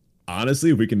inclusion. Honestly,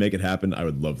 if we can make it happen, I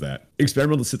would love that.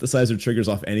 Experimental synthesizer triggers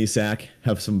off any sack.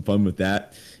 Have some fun with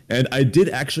that. And I did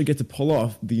actually get to pull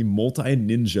off the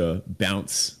multi-ninja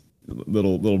bounce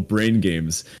little brain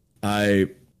games. I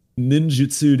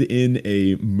ninjutsu'd in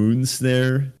a moon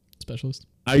snare specialist.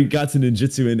 I got to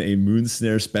ninjutsu in a moon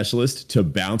snare specialist to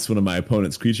bounce one of my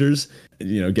opponent's creatures,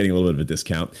 getting a little bit of a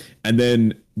discount, and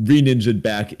then re-ninja'd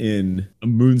back in a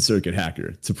moon circuit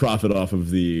hacker to profit off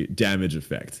of the damage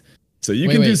effect. So you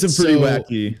can do some pretty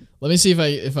wacky. Let me see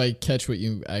if I catch what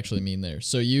you actually mean there.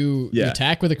 So you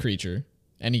attack with a creature,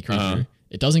 any creature.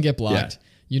 It doesn't get blocked.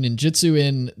 Yeah. You ninjutsu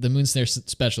in the moon snare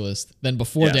specialist. Then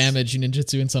before damage, you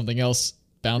ninjutsu in something else,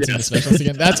 bouncing the specialist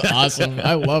again. That's awesome.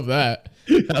 I love that.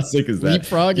 How sick is that?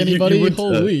 Leapfrog anybody?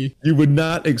 Holy. You would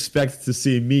not expect to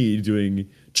see me doing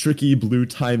tricky blue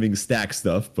timing stack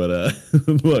stuff, but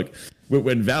look,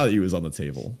 when value is on the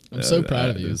table. I'm so proud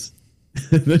of you.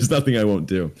 There's nothing I won't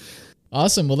do.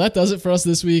 Awesome. Well, that does it for us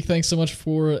this week. Thanks so much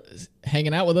for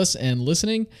hanging out with us and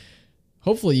listening.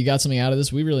 Hopefully you got something out of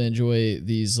this. We really enjoy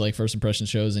these first impression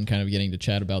shows and kind of getting to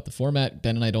chat about the format.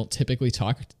 Ben and I don't typically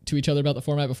talk to each other about the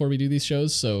format before we do these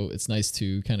shows, so it's nice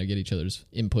to kind of get each other's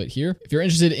input here. If you're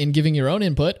interested in giving your own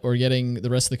input or getting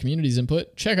the rest of the community's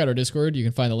input, check out our Discord. You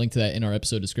can find the link to that in our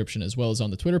episode description as well as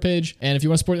on the Twitter page. And if you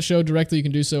want to support the show directly, you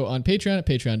can do so on Patreon at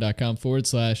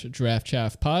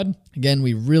patreon.com/draftchaffpod. Again,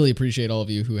 we really appreciate all of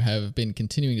you who have been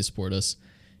continuing to support us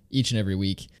each and every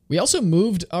week. We also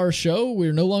moved our show.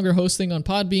 We're no longer hosting on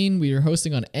Podbean. We are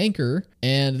hosting on Anchor,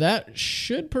 and that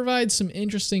should provide some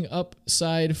interesting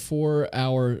upside for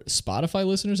our Spotify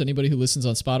listeners. Anybody who listens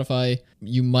on Spotify,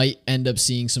 you might end up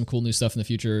seeing some cool new stuff in the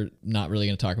future. Not really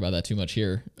going to talk about that too much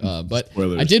here, but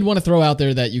spoilers. I did want to throw out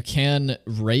there that you can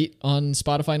rate on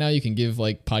Spotify now. You can give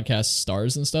podcast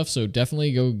stars and stuff, so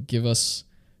definitely go give us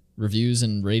reviews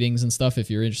and ratings and stuff if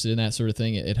you're interested in that sort of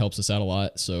thing. It helps us out a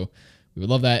lot, so we would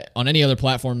love that. On any other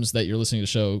platforms that you're listening to the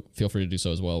show, feel free to do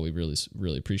so as well. We really,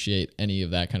 really appreciate any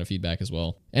of that kind of feedback as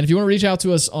well. And if you want to reach out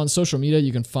to us on social media,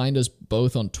 you can find us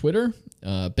both on Twitter.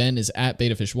 Ben is at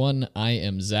BetaFish1. I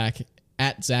am Zach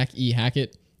at Zach E.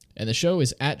 Hackett. And the show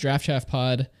is at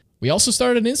DraftChaffPod. We also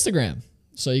started an Instagram.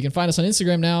 So you can find us on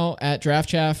Instagram now at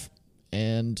DraftChaff.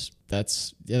 And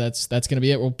that's going to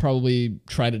be it. We'll probably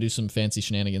try to do some fancy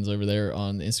shenanigans over there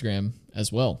on Instagram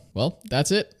as well. Well,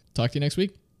 that's it. Talk to you next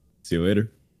week. See you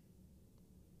later.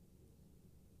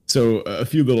 So a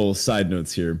few little side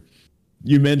notes here.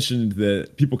 You mentioned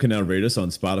that people can now rate us on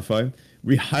Spotify.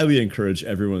 We highly encourage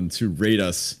everyone to rate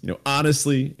us,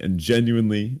 honestly and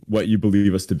genuinely what you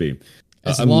believe us to be.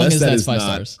 As long as that's 5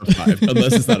 stars.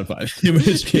 Unless it's not a 5. In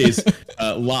which case,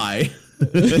 lie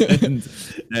and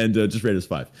just rate us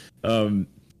 5. For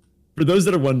those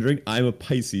that are wondering, I'm a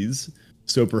Pisces.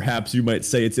 So perhaps you might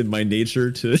say it's in my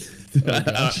nature to.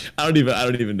 I don't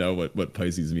even know what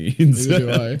Pisces means. Neither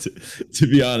do I. To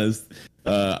be honest,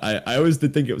 I always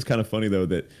did think it was kind of funny though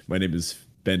that my name is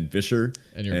Ben Fisher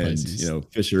and you're Pisces.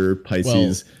 Fisher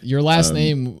Pisces. Well, your last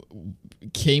name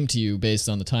came to you based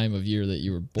on the time of year that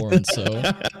you were born. So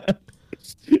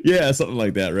yeah, something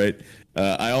like that, right?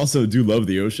 I also do love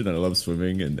the ocean and I love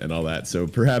swimming and all that. So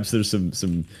perhaps there's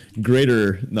some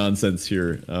greater nonsense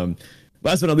here.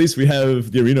 Last but not least, we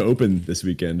have the Arena Open this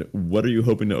weekend. What are you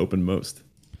hoping to open most?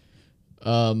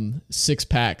 6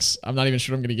 packs. I'm not even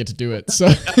sure I'm going to get to do it. So,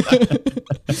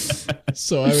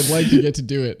 so I would like to get to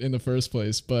do it in the first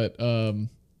place, but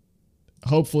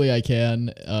hopefully I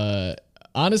can.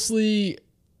 Honestly,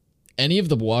 any of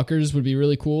the walkers would be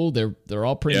really cool. They're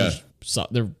all pretty much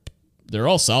they're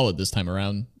all solid this time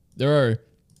around. There are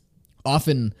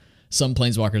often some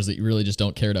planeswalkers that you really just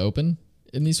don't care to open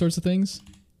in these sorts of things.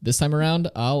 This time around,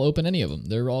 I'll open any of them.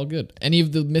 They're all good. Any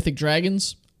of the mythic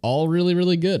dragons, all really,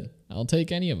 really good. I'll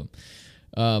take any of them.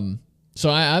 So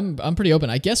I'm pretty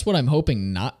open. I guess what I'm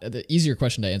hoping not, the easier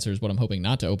question to answer is what I'm hoping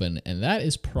not to open, and that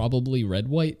is probably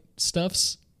red-white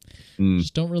stuffs.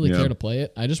 Just don't really care to play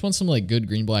it. I just want some good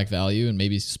green-black value and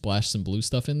maybe splash some blue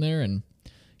stuff in there and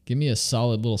give me a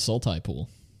solid little Sultai pool.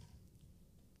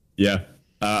 Yeah.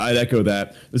 I'd echo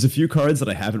that. There's a few cards that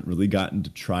I haven't really gotten to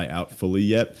try out fully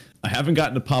yet. I haven't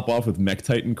gotten to pop off with Mech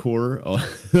Titan Core,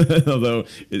 although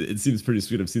it seems pretty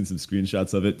sweet. I've seen some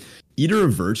screenshots of it. Eater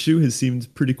of Virtue has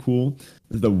seemed pretty cool.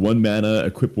 The 1 mana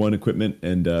equip 1 equipment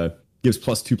and gives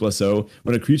 +2/+0.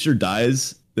 When a creature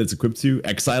dies that's equipped to,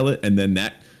 exile it, and then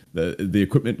the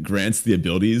equipment grants the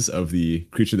abilities of the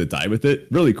creature that died with it.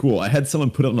 Really cool. I had someone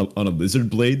put it on a lizard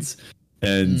blades,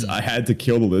 and I had to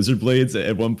kill the lizard blades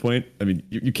at one point. I mean,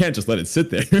 you can't just let it sit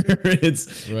there.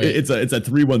 it's a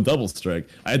 3/1 double strike.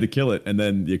 I had to kill it, and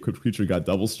then the equipped creature got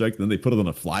double strike. Then they put it on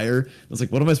a flyer. I was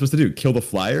like, what am I supposed to do? Kill the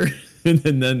flyer, and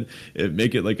then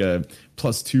make it like a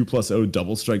 +2/+0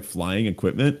 double strike flying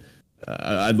equipment.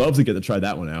 I'd love to get to try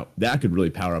that one out. That could really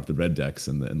power up the red decks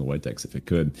and the white decks if it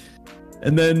could.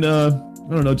 And then, I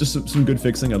don't know, just some good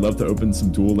fixing. I'd love to open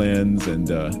some dual lands, and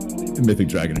Mythic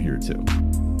Dragon are here too.